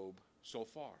given Job so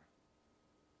far.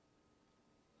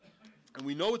 And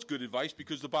we know it's good advice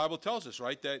because the Bible tells us,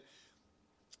 right, that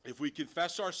if we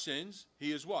confess our sins,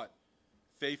 he is what?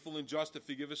 Faithful and just to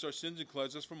forgive us our sins and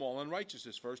cleanse us from all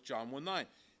unrighteousness. 1 John 1:9.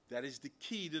 That is the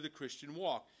key to the Christian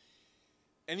walk.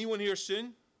 Anyone here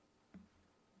sin?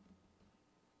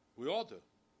 We all do,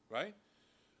 right?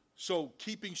 So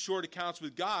keeping short accounts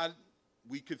with God,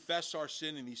 we confess our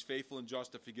sin, and he's faithful and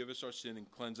just to forgive us our sin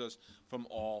and cleanse us from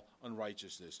all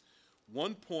unrighteousness.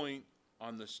 One point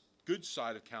on the good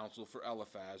side of counsel for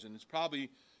Eliphaz, and it's probably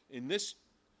in this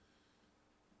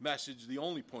message the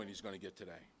only point he's going to get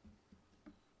today.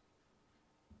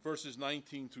 Verses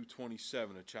 19 through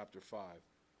 27 of chapter 5.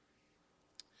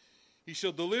 He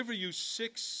shall deliver you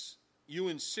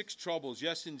in 6 troubles,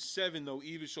 yes, in 7, though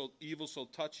evil shall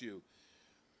touch you.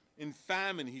 In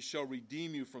famine he shall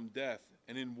redeem you from death,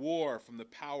 and in war from the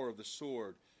power of the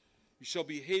sword. You shall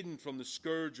be hidden from the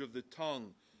scourge of the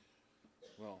tongue.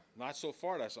 Well, not so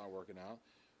far, that's not working out.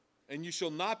 And you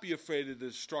shall not be afraid of the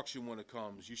destruction when it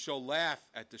comes. You shall laugh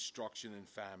at destruction and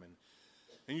famine.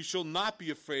 And you shall not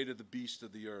be afraid of the beast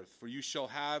of the earth, for you shall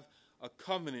have a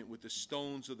covenant with the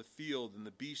stones of the field and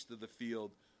the beast of the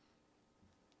field,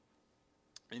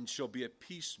 and shall be at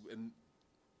peace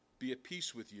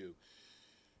with you.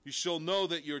 You shall know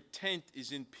that your tent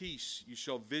is in peace. You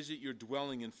shall visit your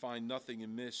dwelling and find nothing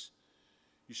amiss.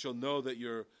 You shall know that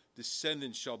your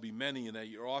descendants shall be many, and that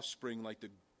your offspring like the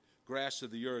grass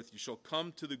of the earth. You shall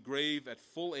come to the grave at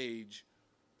full age,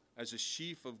 as a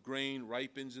sheaf of grain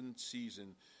ripens in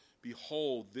season.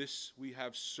 Behold, this we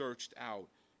have searched out.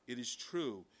 It is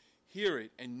true. Hear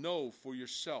it and know for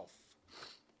yourself.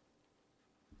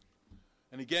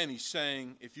 And again, he's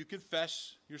saying, if you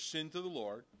confess your sin to the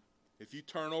Lord, If you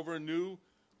turn over a new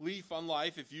leaf on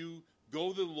life, if you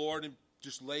go to the Lord and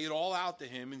just lay it all out to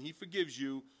him and he forgives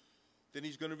you, then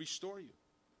he's going to restore you.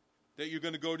 That you're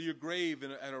going to go to your grave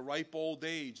at a ripe old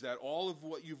age, that all of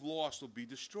what you've lost will be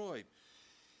destroyed.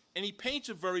 And he paints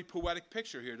a very poetic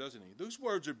picture here, doesn't he? Those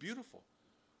words are beautiful,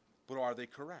 but are they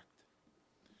correct?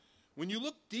 When you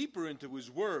look deeper into his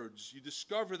words, you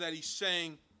discover that he's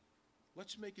saying,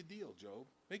 let's make a deal, Job.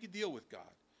 Make a deal with God.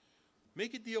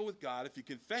 Make a deal with God. If you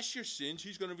confess your sins,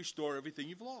 he's going to restore everything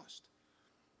you've lost.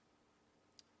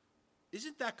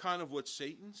 Isn't that kind of what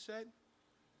Satan said?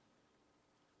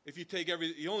 If you take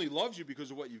he only loves you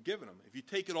because of what you've given him. If you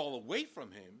take it all away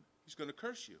from him, he's going to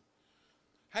curse you.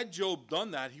 Had Job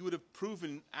done that, he would have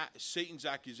proven Satan's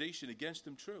accusation against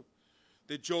him true.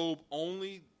 That Job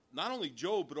not only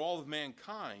Job, but all of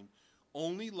mankind,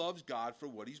 only loves God for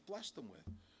what he's blessed them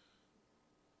with.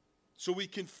 So we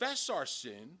confess our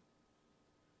sin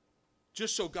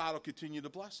just so God will continue to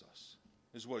bless us,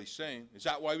 is what he's saying. Is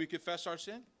that why we confess our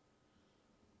sin?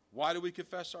 Why do we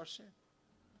confess our sin?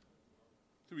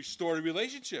 To restore the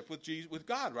relationship with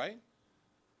God, right?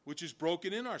 Which is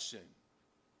broken in our sin.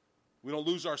 We don't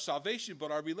lose our salvation,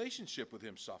 but our relationship with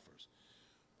him suffers.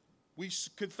 We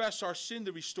confess our sin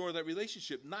to restore that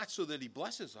relationship, not so that he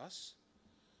blesses us.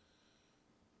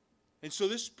 And so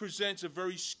this presents a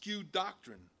very skewed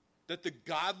doctrine, that the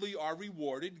godly are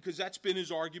rewarded, because that's been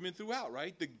his argument throughout,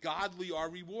 right? The godly are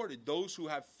rewarded. Those who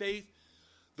have faith,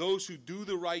 those who do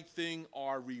the right thing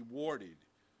are rewarded.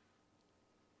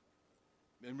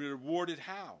 And rewarded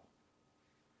how?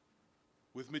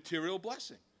 With material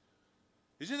blessing.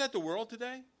 Isn't that the world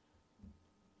today?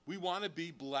 We want to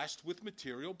be blessed with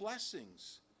material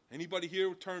blessings. Anybody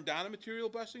here turn down a material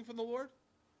blessing from the Lord?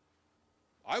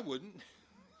 I wouldn't.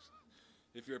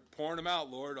 If you're pouring them out,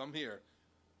 Lord, I'm here.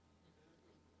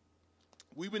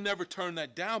 We would never turn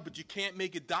that down, but you can't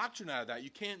make a doctrine out of that. You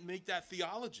can't make that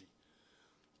theology.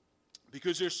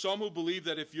 Because there's some who believe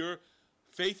that if your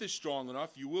faith is strong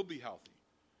enough, you will be healthy.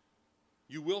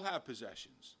 You will have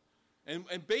possessions. And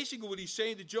basically what he's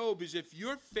saying to Job is, if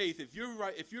your faith, if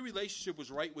your relationship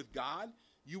was right with God,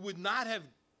 you would not have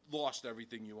lost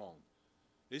everything you own.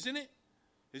 Isn't it?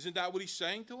 Isn't that what he's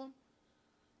saying to him?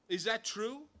 Is that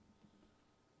true?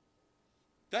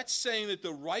 That's saying that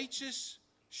the righteous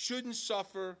shouldn't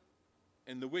suffer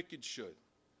and the wicked should.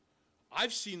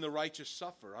 I've seen the righteous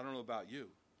suffer. I don't know about you.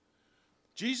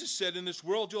 Jesus said, in this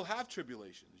world you'll have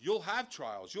tribulations. You'll have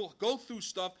trials. You'll go through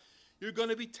stuff. You're going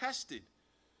to be tested.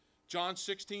 John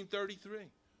 16:33.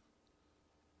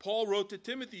 Paul wrote to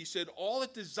Timothy, he said, all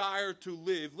that desire to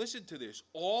live, listen to this,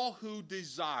 all who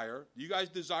desire, do you guys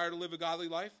desire to live a godly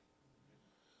life?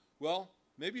 Well,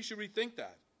 maybe you should rethink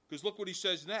that, because look what he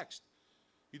says next.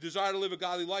 You desire to live a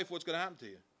godly life, what's going to happen to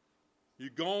you? You're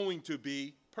going to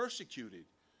be persecuted.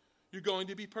 You're going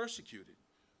to be persecuted.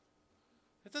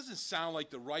 It doesn't sound like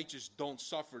the righteous don't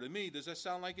suffer to me. Does that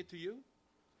sound like it to you?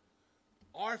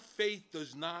 Our faith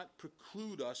does not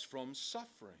preclude us from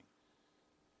suffering.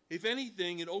 If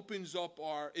anything,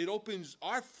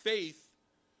 our faith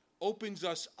opens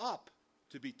us up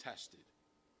to be tested.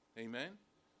 Amen?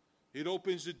 It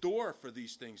opens the door for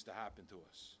these things to happen to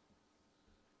us.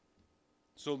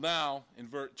 So now, in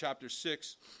chapter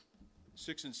 6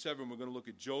 and 7, we're going to look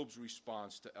at Job's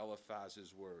response to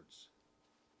Eliphaz's words.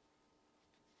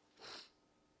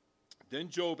 Then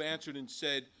Job answered and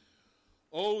said,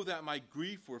 oh, that my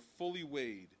grief were fully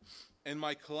weighed, and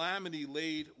my calamity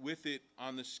laid with it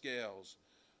on the scales.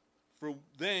 For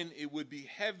then it would be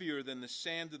heavier than the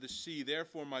sand of the sea.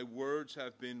 Therefore my words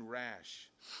have been rash.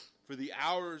 For the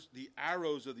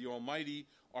arrows of the Almighty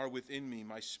are within me.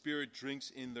 My spirit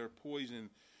drinks in their poison.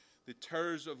 The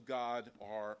terrors of God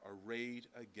are arrayed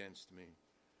against me.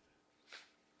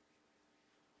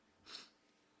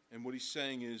 And what he's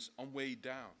saying is, I'm weighed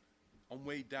down. I'm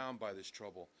weighed down by this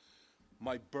trouble.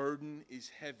 My burden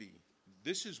is heavy.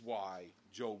 This is why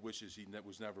Job wishes he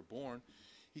was never born.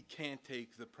 He can't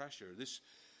take the pressure.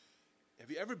 Have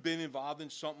you ever been involved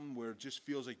in something where it just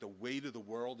feels like the weight of the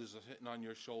world is hitting on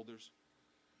your shoulders?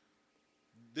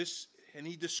 And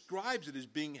he describes it as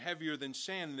being heavier than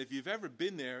sand. And if you've ever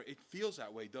been there, it feels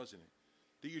that way, doesn't it?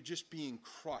 That you're just being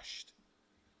crushed.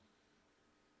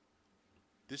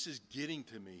 This is getting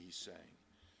to me, he's saying.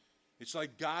 It's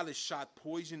like God has shot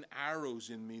poison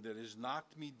arrows in me that has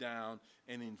knocked me down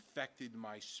and infected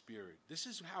my spirit. This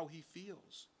is how he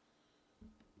feels.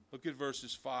 Look at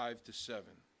verses 5 to 7.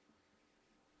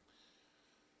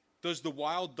 Does the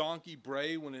wild donkey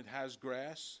bray when it has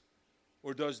grass?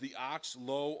 Or does the ox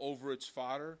low over its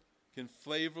fodder? Can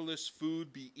flavorless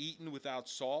food be eaten without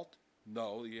salt?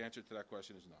 No. The answer to that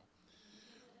question is no.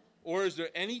 Or is there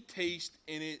any taste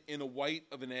in it in a white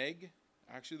of an egg?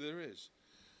 Actually, there is.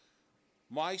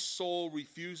 My soul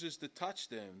refuses to touch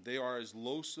them. They are as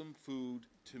loathsome food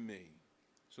to me.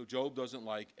 So Job doesn't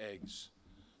like eggs.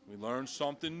 We learned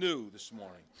something new this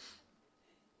morning.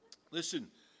 Listen,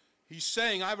 he's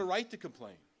saying I have a right to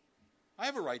complain. I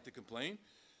have a right to complain.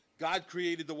 God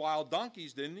created the wild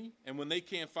donkeys, didn't he? And when they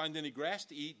can't find any grass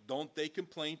to eat, don't they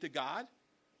complain to God?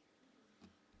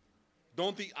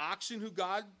 Don't the oxen who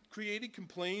God created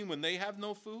complain when they have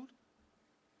no food?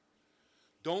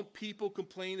 Don't people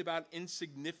complain about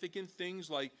insignificant things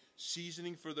like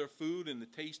seasoning for their food and the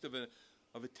taste of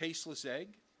a tasteless egg?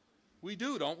 We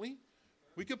do, don't we?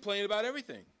 We complain about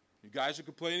everything. You guys are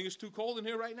complaining it's too cold in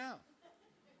here right now.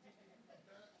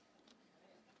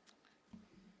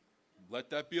 Let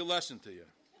that be a lesson to you.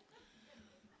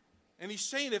 And he's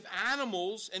saying if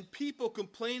animals and people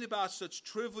complain about such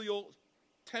trivial,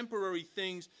 temporary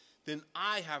things, then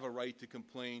I have a right to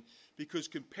complain, because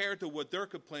compared to what they're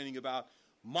complaining about,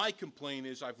 my complaint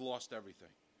is I've lost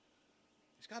everything.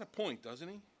 He's got a point, doesn't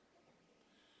he?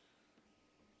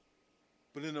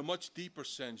 But in a much deeper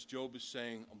sense, Job is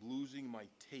saying, I'm losing my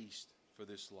taste for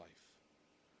this life.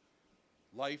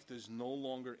 Life does no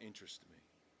longer interest me.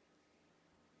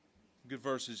 Look at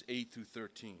verses 8 through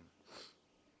 13.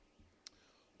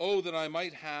 Oh, that I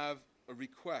might have a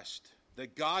request,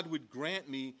 that God would grant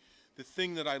me the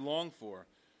thing that I long for,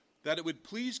 that it would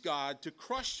please God to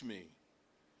crush me,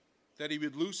 that he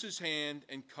would loose his hand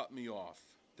and cut me off,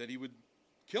 that he would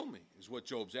kill me, is what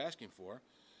Job's asking for,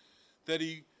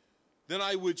 then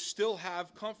I would still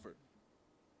have comfort.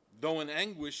 Though in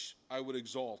anguish I would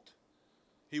exult.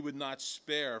 He would not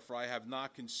spare, for I have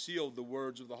not concealed the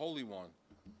words of the Holy One.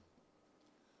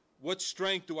 What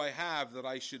strength do I have that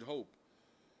I should hope?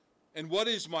 And what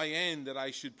is my end that I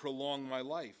should prolong my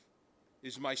life?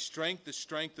 Is my strength the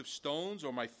strength of stones,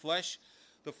 or my flesh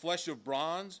the flesh of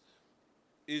bronze?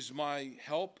 Is my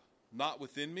help not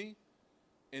within me?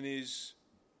 And is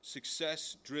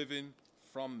success driven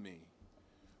from me?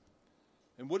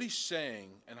 And what he's saying,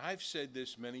 and I've said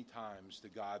this many times to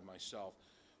God myself,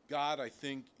 God, I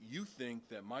think you think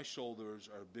that my shoulders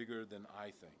are bigger than I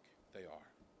think they are.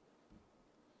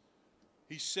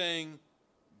 He's saying,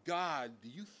 God, do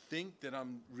you think that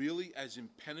I'm really as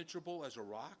impenetrable as a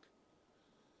rock?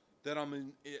 That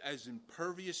I'm as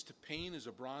impervious to pain as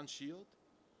a bronze shield?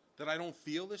 That I don't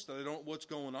feel this? That I don't know what's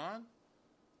going on?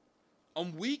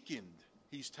 I'm weakened,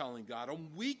 he's telling God. I'm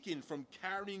weakened from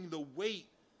carrying the weight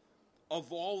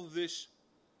of all of this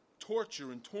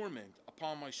torture and torment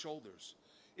upon my shoulders.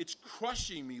 It's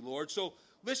crushing me, Lord. So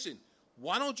listen,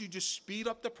 why don't you just speed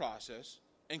up the process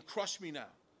and crush me now?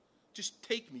 Just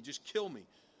take me, just kill me.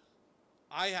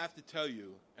 I have to tell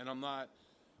you, and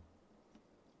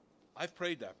I've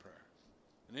prayed that prayer.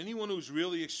 And anyone who's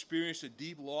really experienced a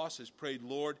deep loss has prayed,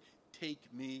 Lord, take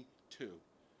me too.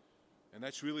 And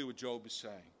that's really what Job is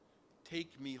saying.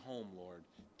 Take me home, Lord.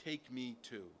 Take me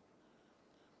too.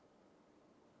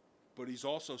 But he's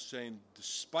also saying,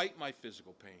 despite my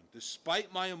physical pain,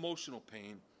 despite my emotional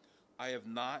pain, I have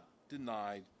not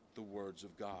denied the words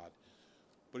of God.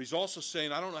 But he's also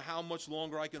saying, I don't know how much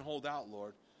longer I can hold out,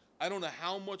 Lord. I don't know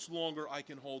how much longer I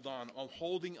can hold on. I'm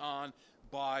holding on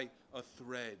by a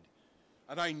thread.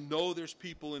 And I know there's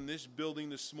people in this building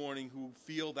this morning who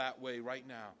feel that way right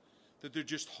now, that they're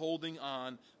just holding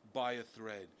on by a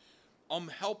thread. I'm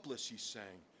helpless, he's saying.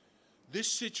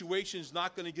 This situation is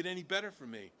not going to get any better for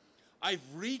me. I've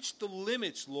reached the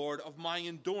limits, Lord, of my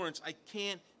endurance. I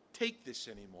can't take this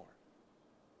anymore.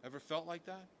 Ever felt like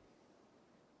that?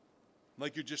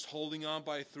 Like you're just holding on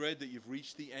by a thread, that you've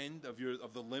reached the end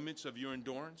of the limits of your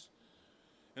endurance?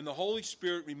 And the Holy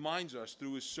Spirit reminds us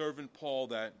through his servant Paul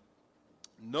that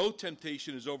no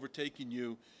temptation has overtaken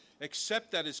you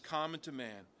except that is common to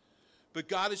man. But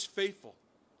God is faithful,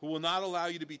 who will not allow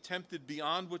you to be tempted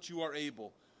beyond what you are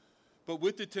able, but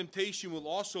with the temptation will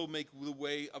also make the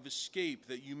way of escape,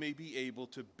 that you may be able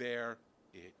to bear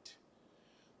it.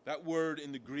 That word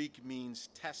in the Greek means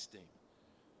testing.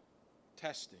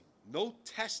 Testing. No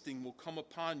testing will come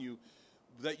upon you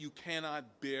that you cannot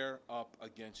bear up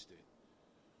against it.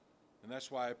 And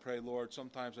that's why I pray, Lord,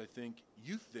 sometimes I think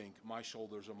you think my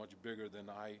shoulders are much bigger than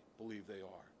I believe they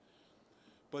are.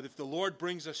 But if the Lord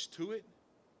brings us to it,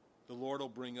 the Lord will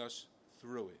bring us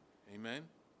through it. Amen?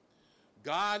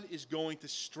 God is going to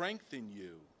strengthen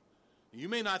you. You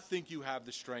may not think you have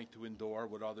the strength to endure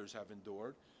what others have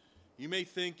endured. You may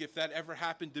think if that ever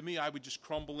happened to me, I would just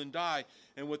crumble and die.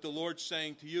 And what the Lord's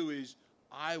saying to you is,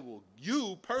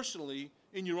 you personally,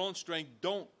 in your own strength,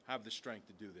 don't have the strength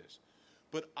to do this.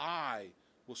 But I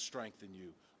will strengthen you.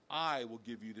 I will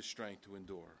give you the strength to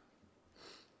endure.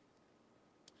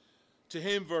 To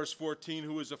him, verse 14,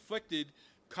 who is afflicted,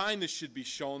 kindness should be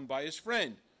shown by his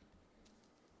friend.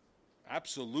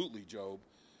 Absolutely, Job.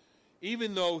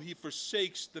 Even though he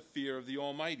forsakes the fear of the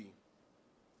Almighty.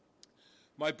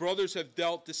 My brothers have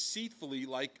dealt deceitfully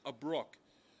like a brook,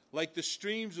 like the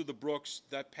streams of the brooks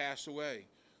that pass away,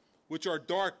 which are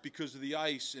dark because of the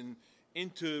ice and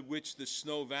into which the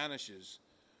snow vanishes.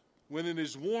 When it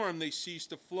is warm, they cease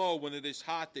to flow. When it is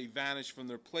hot, they vanish from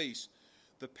their place.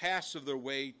 The paths of their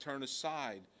way turn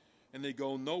aside, and they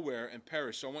go nowhere and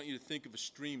perish. So I want you to think of a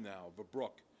stream now, of a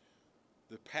brook.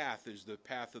 The path is the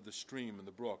path of the stream and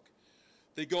the brook.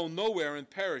 They go nowhere and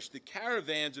perish. The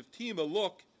caravans of Tema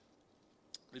look.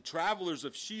 The travelers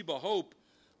of Sheba hope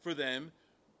for them,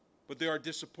 but they are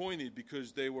disappointed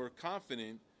because they were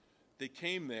confident. They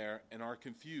came there and are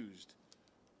confused.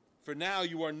 For now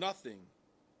you are nothing.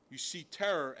 You see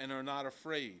terror and are not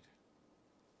afraid.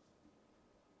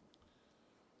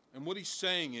 And what he's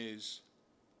saying is,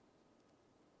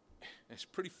 it's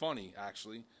pretty funny,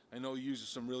 actually. I know he uses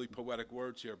some really poetic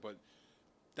words here, but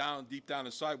deep down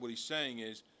inside what he's saying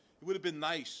is, it would have been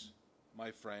nice,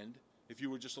 my friend, if you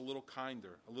were just a little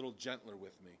kinder, a little gentler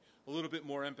with me, a little bit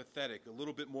more empathetic, a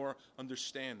little bit more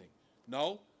understanding.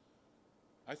 No?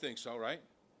 I think so, right?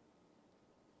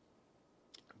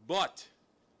 But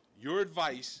your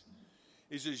advice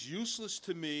is as useless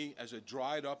to me as a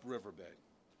dried up riverbed.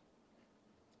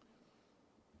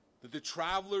 That the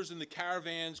travelers and the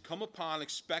caravans come upon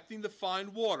expecting to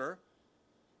find water,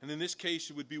 and in this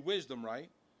case it would be wisdom, right?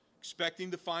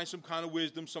 Expecting to find some kind of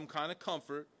wisdom, some kind of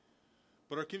comfort,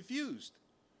 but are confused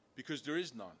because there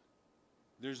is none.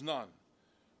 There's none.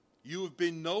 You have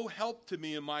been no help to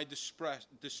me in my distress,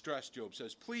 Job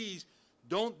says. Please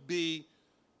don't be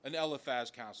an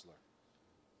Eliphaz counselor.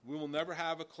 We will never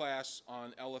have a class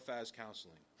on Eliphaz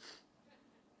counseling.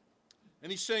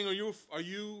 And he's saying, are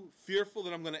you fearful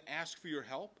that I'm going to ask for your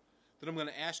help? That I'm going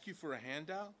to ask you for a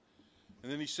handout?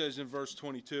 And then he says in verse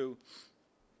 22,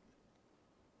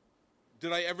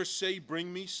 did I ever say,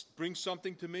 bring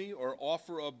something to me, or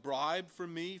offer a bribe for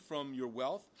me from your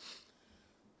wealth?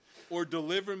 Or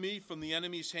deliver me from the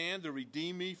enemy's hand, or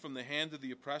redeem me from the hand of the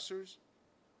oppressors?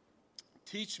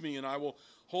 Teach me, and I will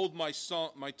hold my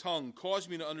tongue. Cause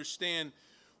me to understand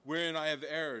wherein I have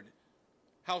erred.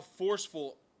 How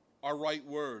forceful are right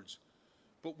words.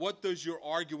 But what does your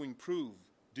arguing prove?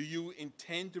 Do you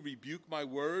intend to rebuke my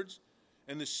words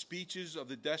and the speeches of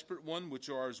the desperate one, which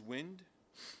are as wind?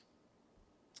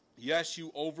 Yes,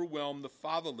 you overwhelm the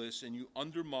fatherless, and you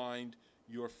undermined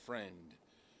your friend.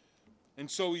 And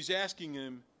so he's asking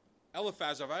him,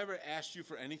 Eliphaz, have I ever asked you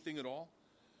for anything at all?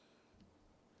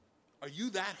 Are you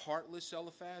that heartless,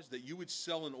 Eliphaz, that you would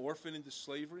sell an orphan into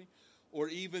slavery? Or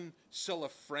even sell a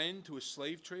friend to a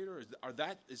slave trader?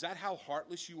 Is that how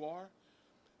heartless you are?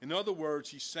 In other words,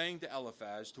 he's saying to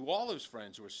Eliphaz, to all his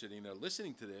friends who are sitting there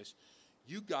listening to this,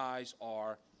 you guys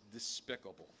are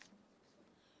despicable.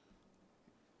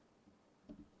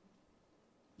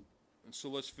 And so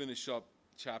let's finish up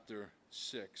chapter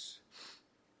 6.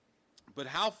 But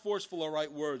how forceful are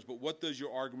right words, but what does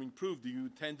your argument prove? Do you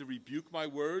intend to rebuke my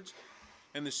words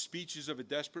and the speeches of a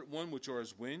desperate one, which are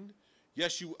as wind?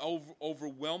 Yes, you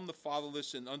overwhelm the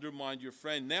fatherless and undermine your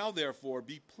friend. Now, therefore,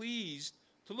 be pleased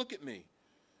to look at me,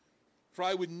 for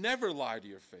I would never lie to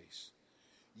your face.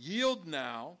 Yield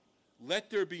now, let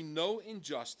there be no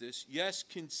injustice. Yes,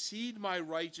 concede my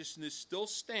righteousness still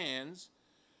stands.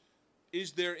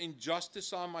 Is there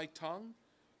injustice on my tongue?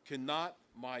 Cannot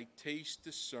my taste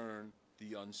discern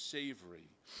the unsavory?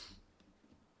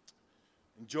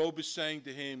 And Job is saying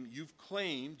to him, you've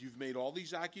made all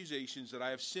these accusations that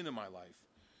I have sin in my life.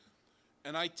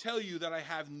 And I tell you that I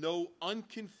have no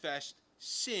unconfessed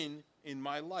sin in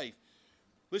my life.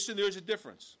 Listen, there's a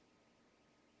difference.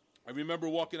 I remember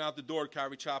walking out the door at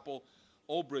Calvary Chapel,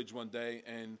 Old Bridge one day,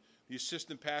 and the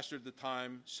assistant pastor at the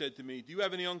time said to me, do you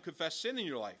have any unconfessed sin in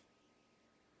your life?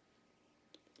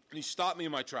 And he stopped me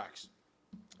in my tracks.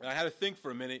 And I had to think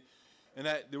for a minute, and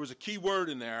that there was a key word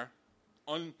in there,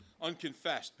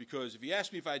 unconfessed, because if he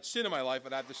asked me if I had sin in my life,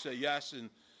 I'd have to say yes, and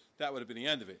that would have been the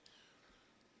end of it.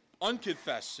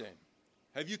 Unconfessed sin.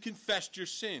 Have you confessed your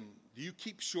sin? Do you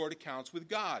keep short accounts with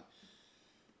God?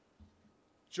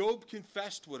 Job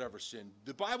confessed whatever sin.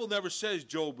 The Bible never says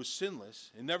Job was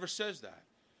sinless. It never says that.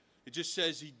 It just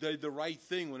says he did the right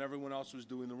thing when everyone else was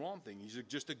doing the wrong thing. He's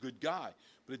just a good guy.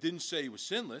 But it didn't say he was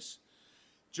sinless.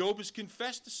 Job has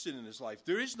confessed the sin in his life.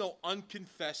 There is no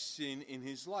unconfessed sin in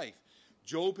his life.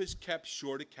 Job has kept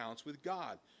short accounts with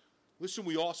God. Listen,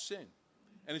 we all sin.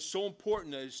 And it's so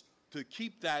important to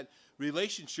keep that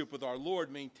relationship with our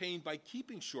Lord maintained by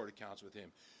keeping short accounts with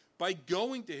him. by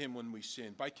going to him when we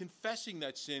sin, by confessing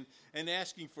that sin and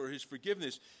asking for his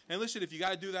forgiveness. And listen, if you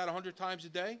got to do that 100 times a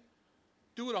day,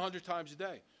 do it 100 times a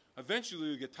day. Eventually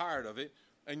you'll get tired of it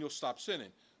and you'll stop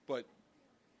sinning. But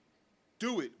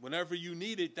do it whenever you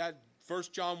need it. That 1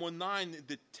 John 1:9,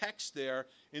 the text there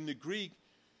in the Greek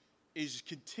is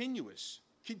continuous.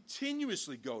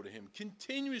 Continuously go to him.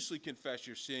 Continuously confess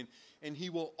your sin, and he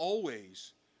will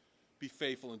always be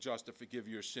faithful and just to forgive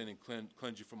your sin and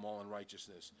cleanse you from all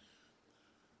unrighteousness.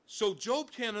 So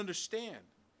Job can't understand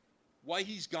why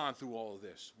he's gone through all of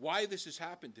this, why this has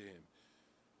happened to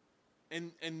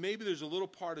him. And maybe there's a little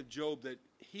part of Job that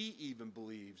he even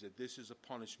believes that this is a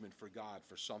punishment for God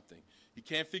for something. He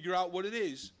can't figure out what it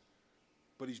is,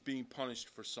 but he's being punished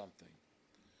for something.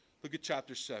 Look at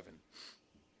chapter 7.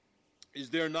 Is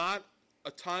there not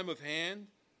a time of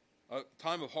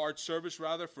hard service,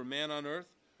 rather, for man on earth?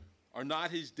 Are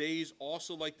not his days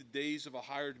also like the days of a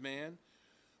hired man?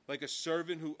 Like a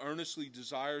servant who earnestly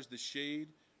desires the shade,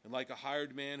 and like a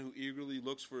hired man who eagerly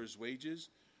looks for his wages?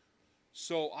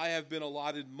 So I have been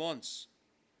allotted months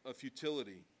of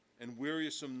futility, and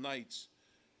wearisome nights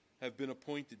have been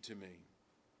appointed to me.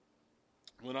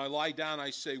 When I lie down, I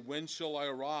say, when shall I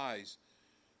arise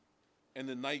and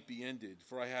the night be ended?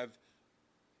 For I have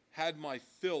had my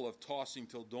fill of tossing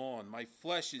till dawn. My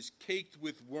flesh is caked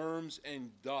with worms and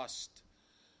dust.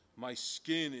 My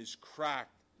skin is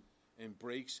cracked and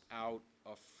breaks out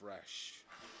afresh.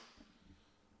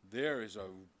 There is a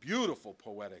beautiful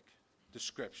poetic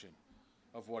description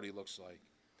of what he looks like.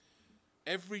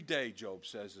 Every day, Job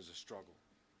says, is a struggle.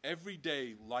 Every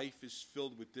day, life is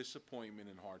filled with disappointment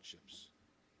and hardships.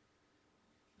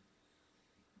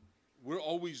 We're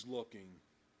always looking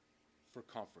for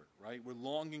comfort, right? We're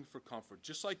longing for comfort,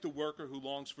 just like the worker who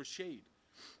longs for shade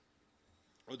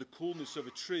or the coolness of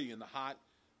a tree in the hot,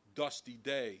 dusty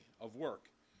day of work.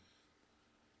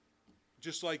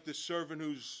 Just like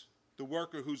the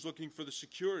worker who's looking for the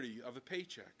security of a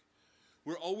paycheck.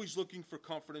 We're always looking for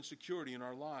comfort and security in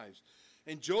our lives.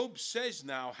 And Job says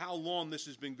now how long this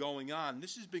has been going on.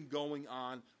 This has been going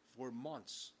on for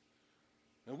months.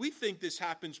 And we think this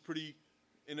happens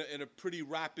in a pretty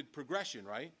rapid progression,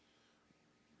 right?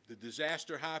 The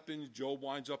disaster happens, Job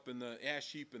winds up in the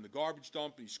ash heap in the garbage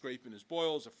dump, he's scraping his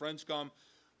boils, the friends come.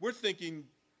 We're thinking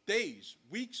days,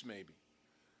 weeks maybe.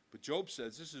 But Job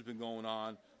says this has been going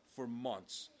on for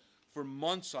months. For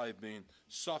months I've been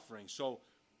suffering. So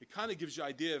it kind of gives you an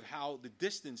idea of how the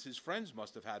distance his friends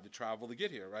must have had to travel to get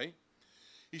here, right?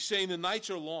 He's saying the nights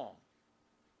are long.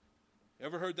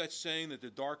 Ever heard that saying that the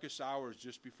darkest hour is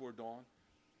just before dawn?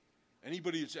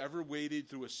 Anybody that's ever waited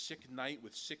through a sick night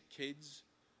with sick kids?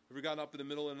 Ever gotten up in the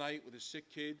middle of the night with a sick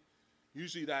kid?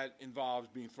 Usually that involves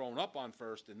being thrown up on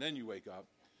first and then you wake up.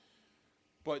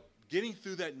 But getting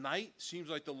through that night seems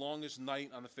like the longest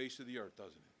night on the face of the earth,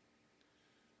 doesn't it?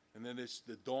 And then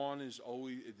the dawn is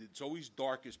always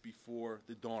darkest before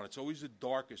the dawn. It's always the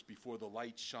darkest before the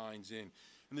light shines in.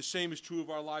 And the same is true of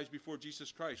our lives before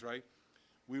Jesus Christ, right?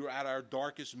 We were at our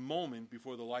darkest moment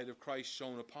before the light of Christ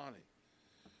shone upon it.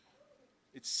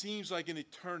 It seems like an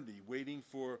eternity waiting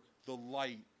for the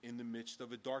light in the midst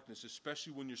of a darkness,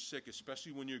 especially when you're sick,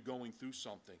 especially when you're going through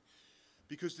something.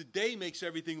 Because the day makes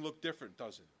everything look different,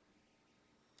 doesn't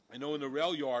it? I know in the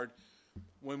rail yard,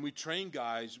 when we train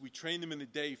guys, we train them in the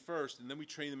day first, and then we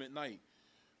train them at night.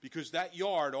 Because that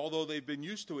yard, although they've been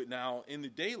used to it now in the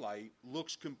daylight,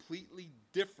 looks completely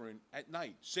different at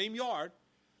night. Same yard,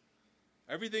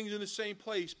 everything's in the same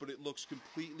place, but it looks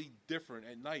completely different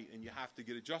at night, and you have to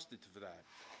get adjusted to that.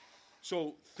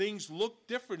 So things look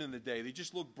different in the day. They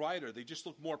just look brighter. They just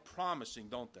look more promising,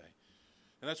 don't they?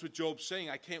 And that's what Job's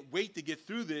saying. I can't wait to get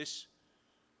through this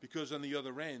because on the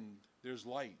other end, there's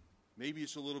light. Maybe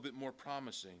it's a little bit more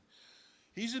promising.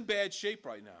 He's in bad shape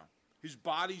right now. His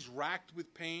body's racked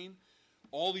with pain.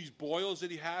 All these boils that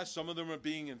he has, some of them are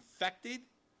being infected.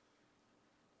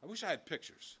 I wish I had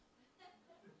pictures.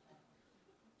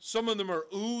 Some of them are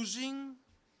oozing,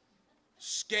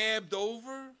 scabbed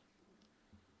over.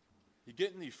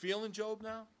 You feeling Job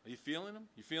now? Are you feeling him?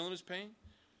 You feeling his pain?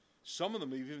 Some of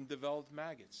them have even developed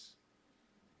maggots.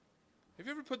 Have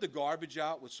you ever put the garbage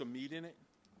out with some meat in it?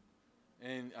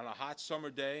 And on a hot summer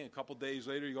day, and a couple days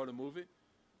later you go to move it?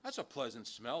 That's a pleasant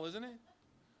smell, isn't it?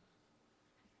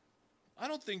 I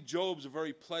don't think Job's a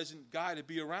very pleasant guy to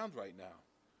be around right now.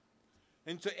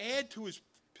 And to add to his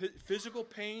physical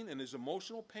pain and his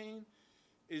emotional pain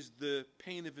is the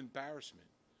pain of embarrassment.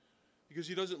 Because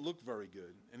he doesn't look very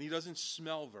good, and he doesn't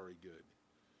smell very good.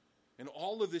 And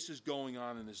all of this is going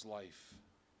on in his life.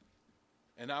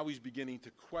 And now he's beginning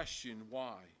to question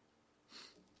why.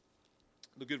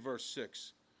 Look at verse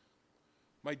 6.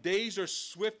 My days are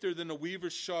swifter than a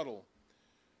weaver's shuttle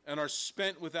and are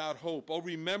spent without hope. Oh,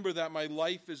 remember that my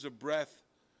life is a breath.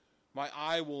 My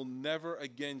eye will never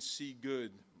again see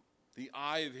good. The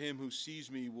eye of him who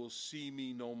sees me will see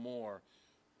me no more.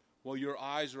 While your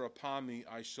eyes are upon me,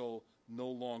 I shall no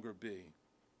longer be.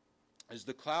 As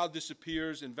the cloud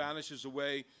disappears and vanishes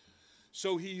away,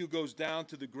 so he who goes down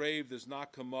to the grave does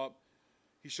not come up.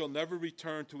 He shall never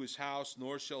return to his house,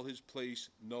 nor shall his place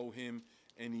know him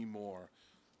anymore.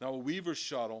 Now, a weaver's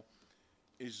shuttle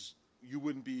is, you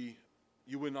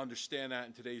wouldn't understand that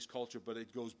in today's culture, but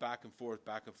it goes back and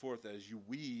forth as you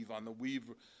weave on the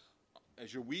weaver,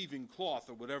 as you're weaving cloth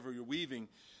or whatever you're weaving.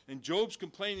 And Job's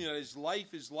complaining that his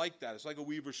life is like that. It's like a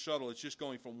weaver's shuttle. It's just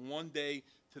going from one day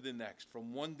to the next,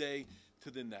 from one day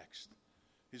to the next.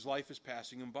 His life is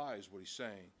passing him by, is what he's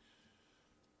saying.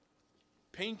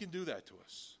 Pain can do that to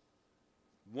us.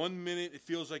 1 minute it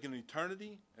feels like an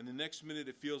eternity, and the next minute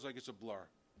it feels like it's a blur.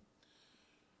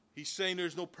 He's saying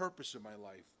there's no purpose in my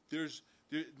life.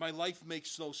 My life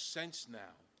makes no sense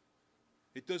now.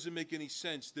 It doesn't make any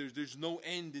sense. There's no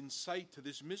end in sight to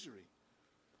this misery.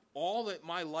 All that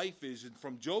my life is, and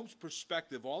from Job's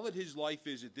perspective, all that his life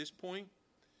is at this point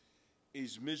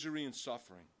is misery and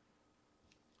suffering.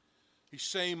 He's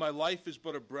saying my life is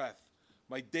but a breath.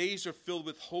 My days are filled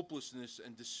with hopelessness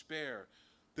and despair.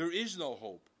 There is no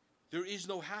hope. There is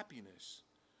no happiness.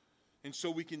 And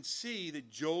so we can see that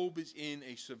Job is in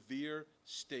a severe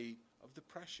state of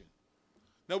depression.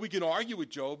 Now we can argue with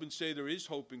Job and say there is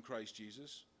hope in Christ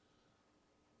Jesus,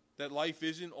 that life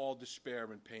isn't all despair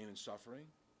and pain and suffering.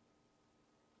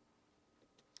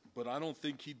 But I don't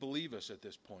think he'd believe us at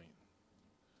this point.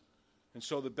 And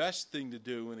so the best thing to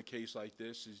do in a case like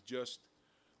this is just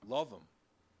love him.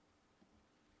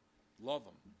 Love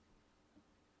him.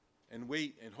 And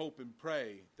wait and hope and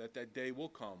pray that that day will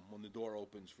come when the door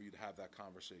opens for you to have that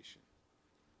conversation.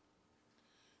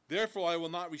 Therefore I will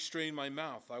not restrain my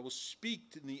mouth. I will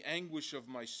speak in the anguish of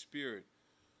my spirit.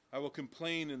 I will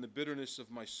complain in the bitterness of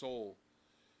my soul.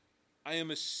 I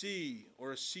am a sea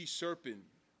or a sea serpent.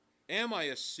 Am I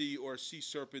a sea or a sea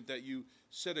serpent that you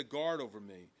set a guard over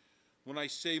me? When I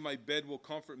say my bed will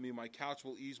comfort me, my couch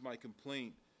will ease my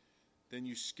complaint, then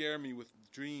you scare me with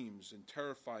dreams and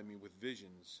terrify me with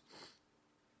visions,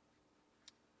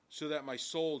 so that my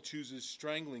soul chooses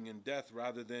strangling and death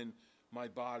rather than my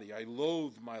body. I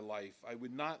loathe my life. I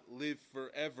would not live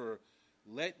forever.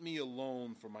 Let me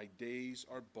alone, for my days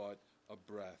are but a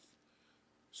breath.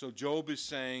 So Job is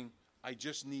saying, I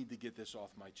just need to get this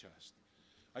off my chest.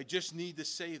 I just need to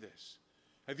say this.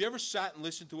 Have you ever sat and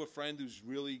listened to a friend who's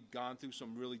really gone through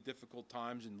some really difficult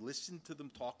times and listened to them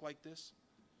talk like this?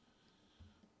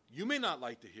 You may not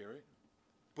like to hear it,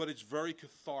 but it's very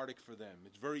cathartic for them.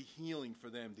 It's very healing for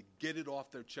them to get it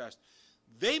off their chest.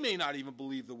 They may not even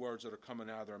believe the words that are coming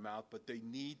out of their mouth, but they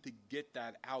need to get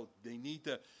that out. They need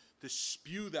to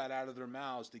spew that out of their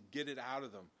mouths, to get it out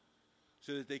of them,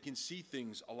 so that they can see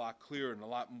things a lot clearer and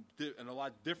a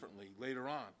lot differently later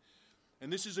on.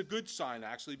 And this is a good sign,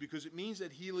 actually, because it means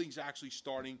that healing is actually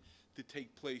starting to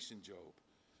take place in Job.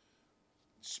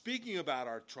 Speaking about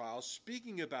our trials,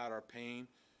 speaking about our pain,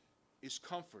 is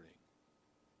comforting.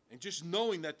 And just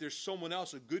knowing that there's someone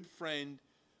else, a good friend,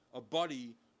 a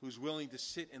buddy, who's willing to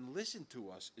sit and listen to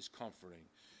us is comforting.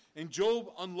 And Job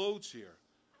unloads here.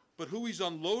 But who he's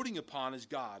unloading upon is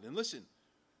God. And listen,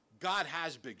 God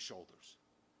has big shoulders.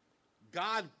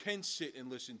 God can sit and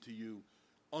listen to you,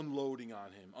 unloading on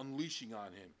him, unleashing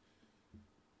on him.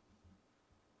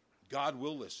 God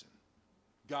will listen.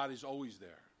 God is always there.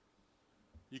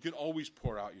 You can always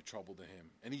pour out your trouble to him,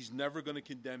 and he's never going to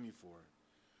condemn you for it.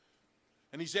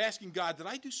 And he's asking God, did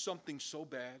I do something so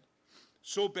bad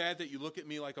that you look at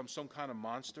me like I'm some kind of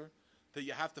monster, that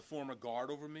you have to form a guard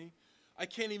over me? I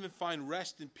can't even find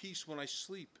rest and peace when I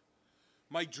sleep.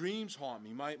 My dreams haunt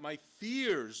me. My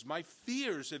fears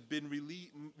have been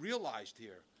realized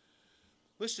here.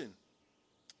 Listen,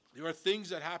 there are things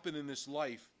that happen in this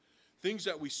life, things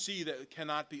that we see that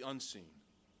cannot be unseen.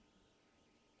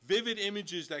 Vivid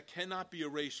images that cannot be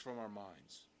erased from our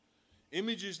minds.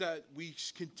 Images that we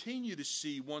continue to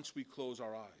see once we close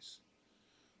our eyes.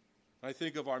 I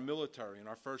think of our military and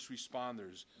our first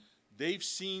responders. They've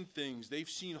seen things, they've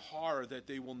seen horror that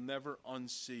they will never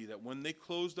unsee, that when they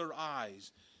close their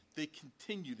eyes, they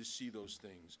continue to see those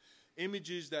things.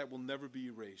 Images that will never be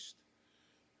erased.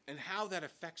 And how that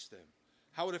affects them.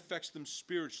 How it affects them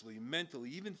spiritually, mentally,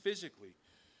 even physically.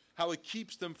 How it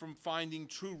keeps them from finding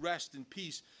true rest and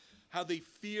peace. How they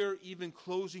fear even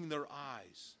closing their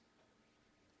eyes.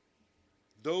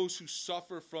 Those who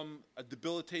suffer from a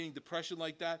debilitating depression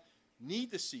like that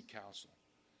need to seek counsel.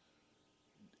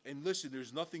 And listen,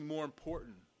 there's nothing more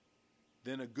important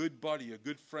than a good buddy, a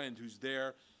good friend who's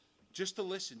there just to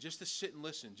listen, just to sit and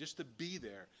listen, just to be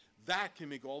there. That can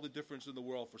make all the difference in the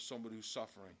world for somebody who's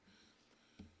suffering.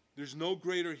 There's no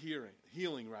greater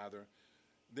healing,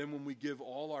 than when we give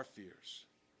all our fears.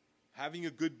 Having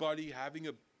a good buddy, having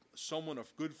someone, a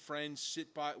good friend,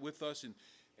 sit by with us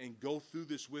and go through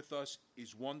this with us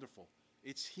is wonderful.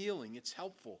 It's healing. It's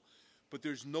helpful. But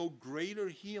there's no greater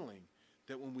healing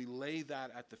than when we lay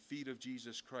that at the feet of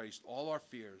Jesus Christ, all our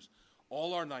fears,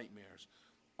 all our nightmares,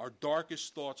 our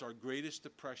darkest thoughts, our greatest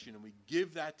depression, and we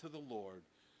give that to the Lord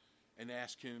and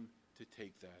ask him to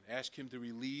take that. Ask him to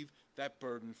relieve that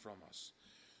burden from us.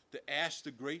 To ask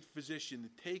the great physician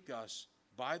to take us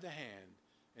by the hand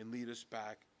and lead us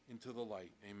back into the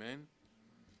light. Amen?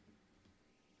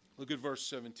 Look at verse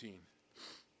 17.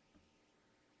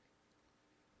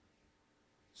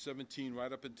 17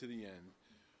 right up into the end.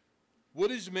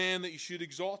 What is man that you should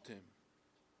exalt him?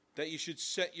 That you should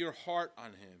set your heart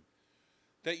on him?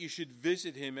 That you should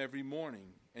visit him every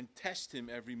morning and test him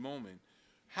every moment?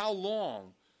 How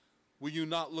long will you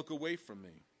not look away from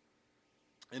me?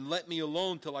 And let me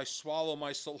alone till I swallow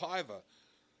my saliva.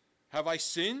 Have I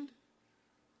sinned?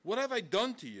 What have I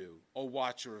done to you, O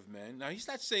watcher of men? Now, he's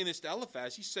not saying this to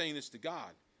Eliphaz. He's saying this to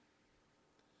God.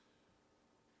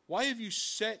 Why have you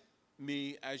set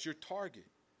me as your target,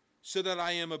 so that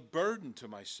I am a burden to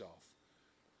myself?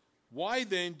 Why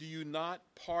then do you not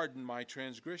pardon my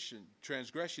transgression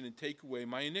and take away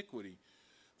my iniquity?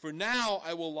 For now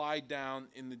I will lie down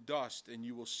in the dust, and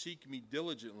you will seek me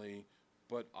diligently,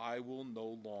 but I will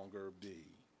no longer be.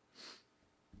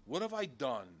 What have I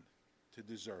done to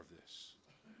deserve this?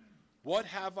 What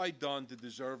have I done to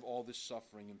deserve all this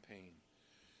suffering and pain?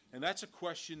 And that's a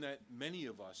question that many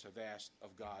of us have asked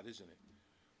of God, isn't it?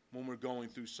 When we're going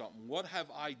through something. What have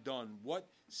I done? What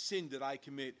sin did I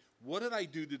commit? What did I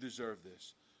do to deserve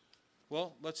this?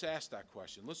 Well, let's ask that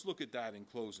question. Let's look at that in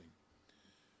closing.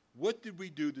 What did we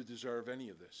do to deserve any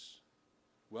of this?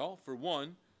 Well, for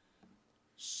one,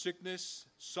 sickness,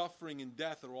 suffering, and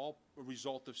death are all a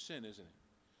result of sin, isn't it?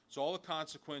 It's all a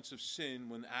consequence of sin.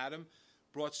 When Adam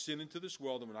brought sin into this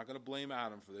world, and we're not going to blame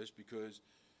Adam for this because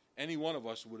any one of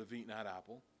us would have eaten that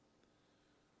apple.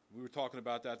 We were talking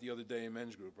about that the other day in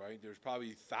men's group, right? There's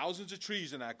probably thousands of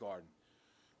trees in that garden.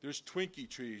 There's Twinkie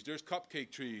trees. There's cupcake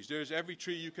trees. There's every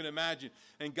tree you can imagine.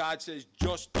 And God says,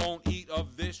 just don't eat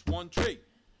of this one tree.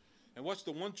 And what's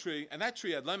the one tree? And that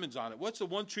tree had lemons on it. What's the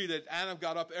one tree that Adam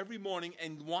got up every morning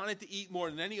and wanted to eat more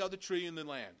than any other tree in the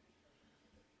land?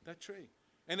 That tree.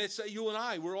 And it's you and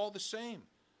I, we're all the same.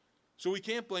 So we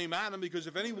can't blame Adam, because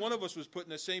if any one of us was put in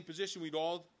the same position, we'd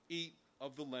all eat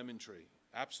of the lemon tree.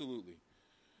 Absolutely.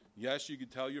 Yes, you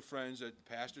could tell your friends that the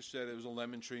pastor said it was a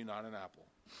lemon tree, not an apple.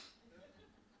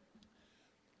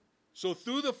 So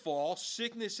through the fall,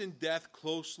 sickness and death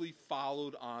closely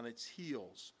followed on its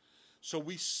heels. So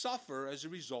we suffer as a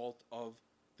result of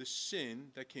the sin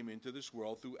that came into this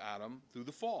world through Adam, through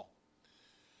the fall.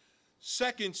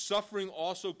 Second, suffering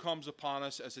also comes upon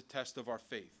us as a test of our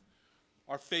faith.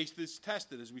 Our faith is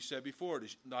tested, as we said before, to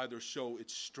neither show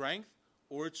its strength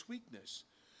or its weakness.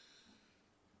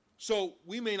 So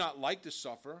we may not like to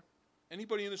suffer.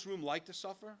 Anybody in this room like to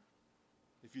suffer?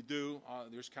 If you do,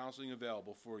 there's counseling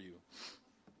available for you.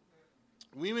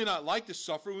 We may not like to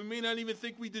suffer. We may not even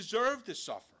think we deserve to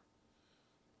suffer.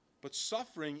 But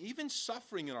suffering, even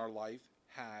suffering in our life,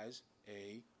 has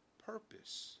a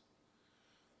purpose.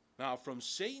 Now, from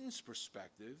Satan's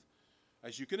perspective,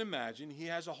 as you can imagine, he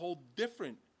has a whole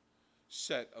different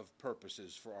set of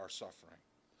purposes for our suffering.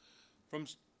 From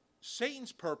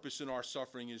Satan's purpose in our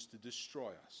suffering is to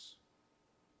destroy us.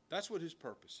 That's what his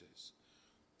purpose is.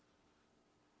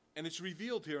 And it's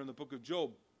revealed here in the book of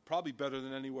Job, probably better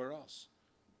than anywhere else.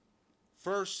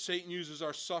 First, Satan uses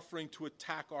our suffering to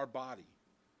attack our body,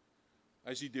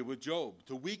 as he did with Job,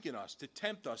 to weaken us, to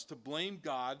tempt us, to blame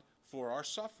God for our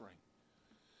suffering.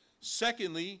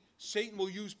 Secondly, Satan will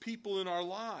use people in our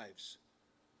lives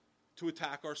to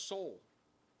attack our soul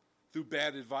through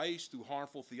bad advice, through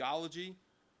harmful theology,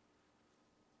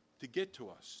 to get to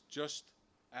us, just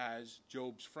as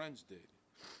Job's friends did.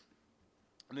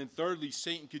 And then thirdly,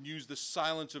 Satan can use the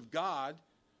silence of God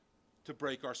to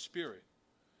break our spirit,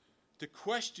 to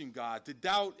question God, to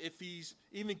doubt if he's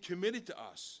even committed to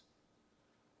us,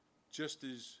 just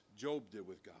as Job did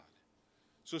with God.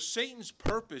 So Satan's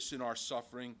purpose in our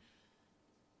suffering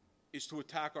is to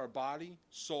attack our body,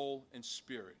 soul, and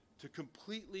spirit, to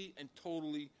completely and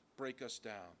totally break us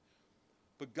down.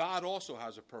 But God also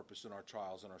has a purpose in our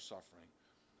trials and our suffering.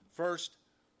 First,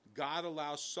 God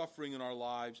allows suffering in our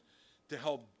lives to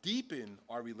help deepen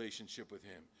our relationship with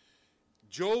him,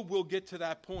 Job will get to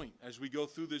that point as we go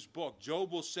through this book.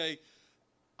 Job will say,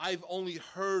 I've only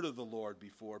heard of the Lord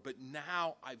before, but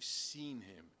now I've seen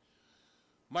him.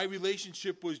 My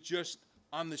relationship was just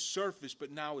on the surface,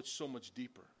 but now it's so much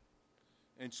deeper.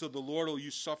 And so the Lord will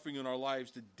use suffering in our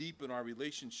lives to deepen our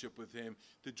relationship with him,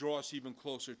 to draw us even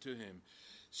closer to him.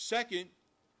 Second,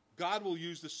 God will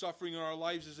use the suffering in our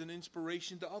lives as an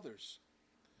inspiration to others,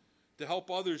 to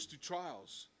help others through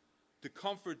trials, to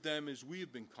comfort them as we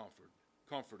have been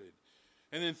comforted.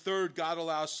 And then third, God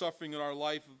allows suffering in our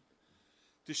life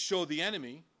to show the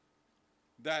enemy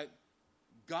that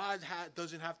God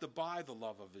doesn't have to buy the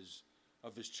love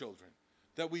of his children,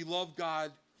 that we love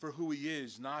God for who he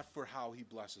is, not for how he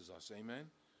blesses us. Amen?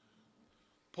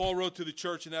 Paul wrote to the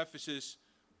church in Ephesus,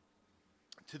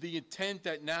 to the intent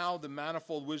that now the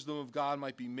manifold wisdom of God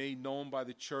might be made known by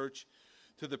the church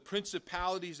to the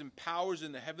principalities and powers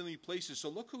in the heavenly places. So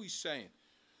look who he's saying.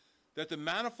 That the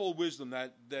manifold wisdom,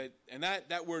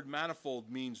 that word manifold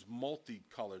means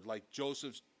multicolored, like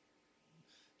Joseph's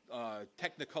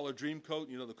Technicolor dream coat,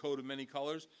 the coat of many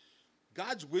colors.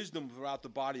 God's wisdom throughout the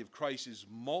body of Christ is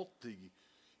multicolored,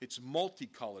 it's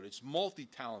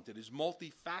multi-talented, it's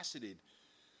multifaceted.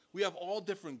 We have all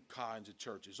different kinds of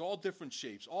churches, all different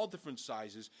shapes, all different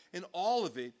sizes, and all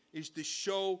of it is to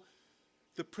show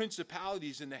the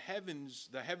principalities in the heavens,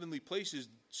 the heavenly places,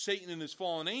 Satan and his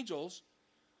fallen angels,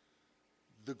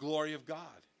 the glory of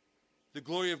God. The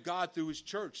glory of God through his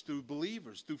church, through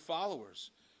believers, through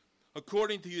followers.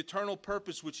 According to the eternal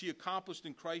purpose which he accomplished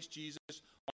in Christ Jesus,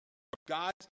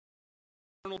 God's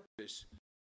eternal purpose,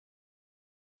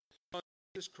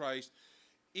 Jesus Christ,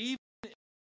 even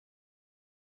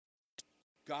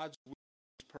God's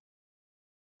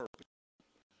purpose.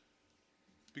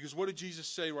 Because what did Jesus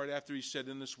say right after he said,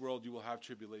 in this world you will have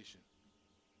tribulation?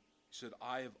 He said,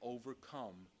 I have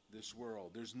overcome this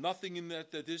world. There's nothing in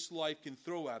that this life can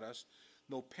throw at us,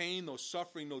 no pain, no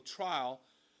suffering, no trial,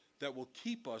 that will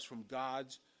keep us from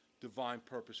God's divine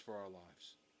purpose for our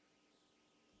lives.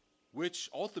 Which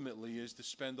ultimately is to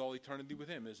spend all eternity with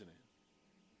him, isn't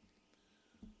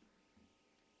it?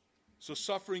 So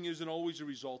suffering isn't always a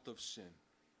result of sin.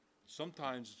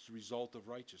 Sometimes it's a result of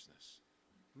righteousness.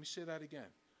 Let me say that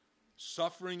again.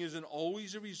 Suffering isn't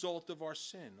always a result of our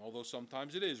sin, although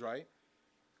sometimes it is, right?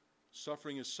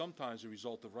 Suffering is sometimes a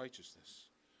result of righteousness.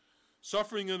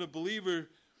 Suffering in a believer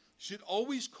should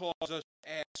always cause us to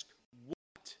ask,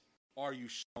 what are you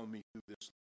showing me through this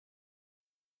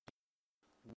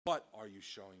life? What are you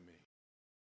showing me?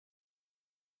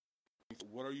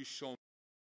 What are you showing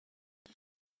me?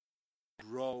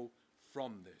 Grow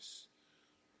from this.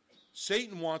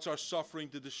 Satan wants our suffering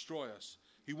to destroy us.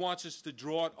 He wants us to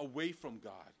draw it away from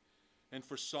God. And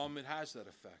for some, it has that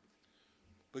effect.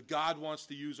 But God wants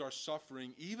to use our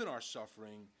suffering, even our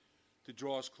suffering, to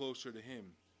draw us closer to him,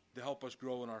 to help us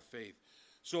grow in our faith.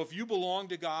 So if you belong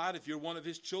to God, if you're one of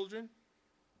his children,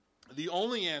 the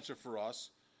only answer for us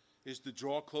is to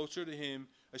draw closer to him,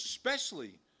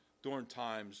 especially during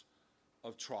times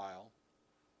of trial.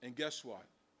 And guess what?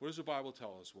 What does the Bible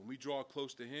tell us? When we draw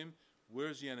close to him, where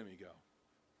does the enemy go?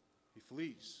 He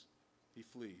flees. He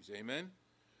flees. Amen?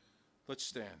 Let's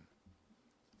stand.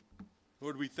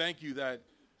 Lord, we thank you that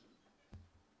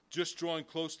just drawing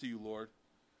close to you, Lord,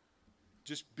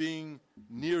 just being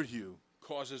near you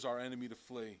causes our enemy to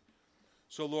flee.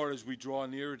 So, Lord, as we draw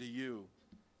nearer to you,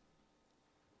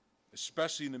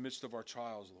 especially in the midst of our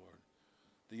trials, Lord,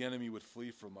 the enemy would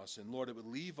flee from us. And, Lord, it would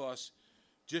leave us,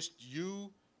 just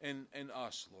you and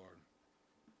us, Lord,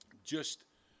 just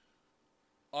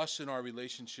us in our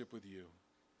relationship with you.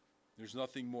 There's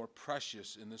nothing more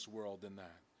precious in this world than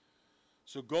that.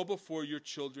 So go before your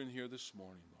children here this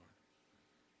morning, Lord.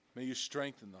 May you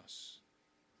strengthen us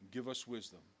and give us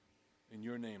wisdom. In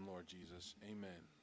your name, Lord Jesus, amen.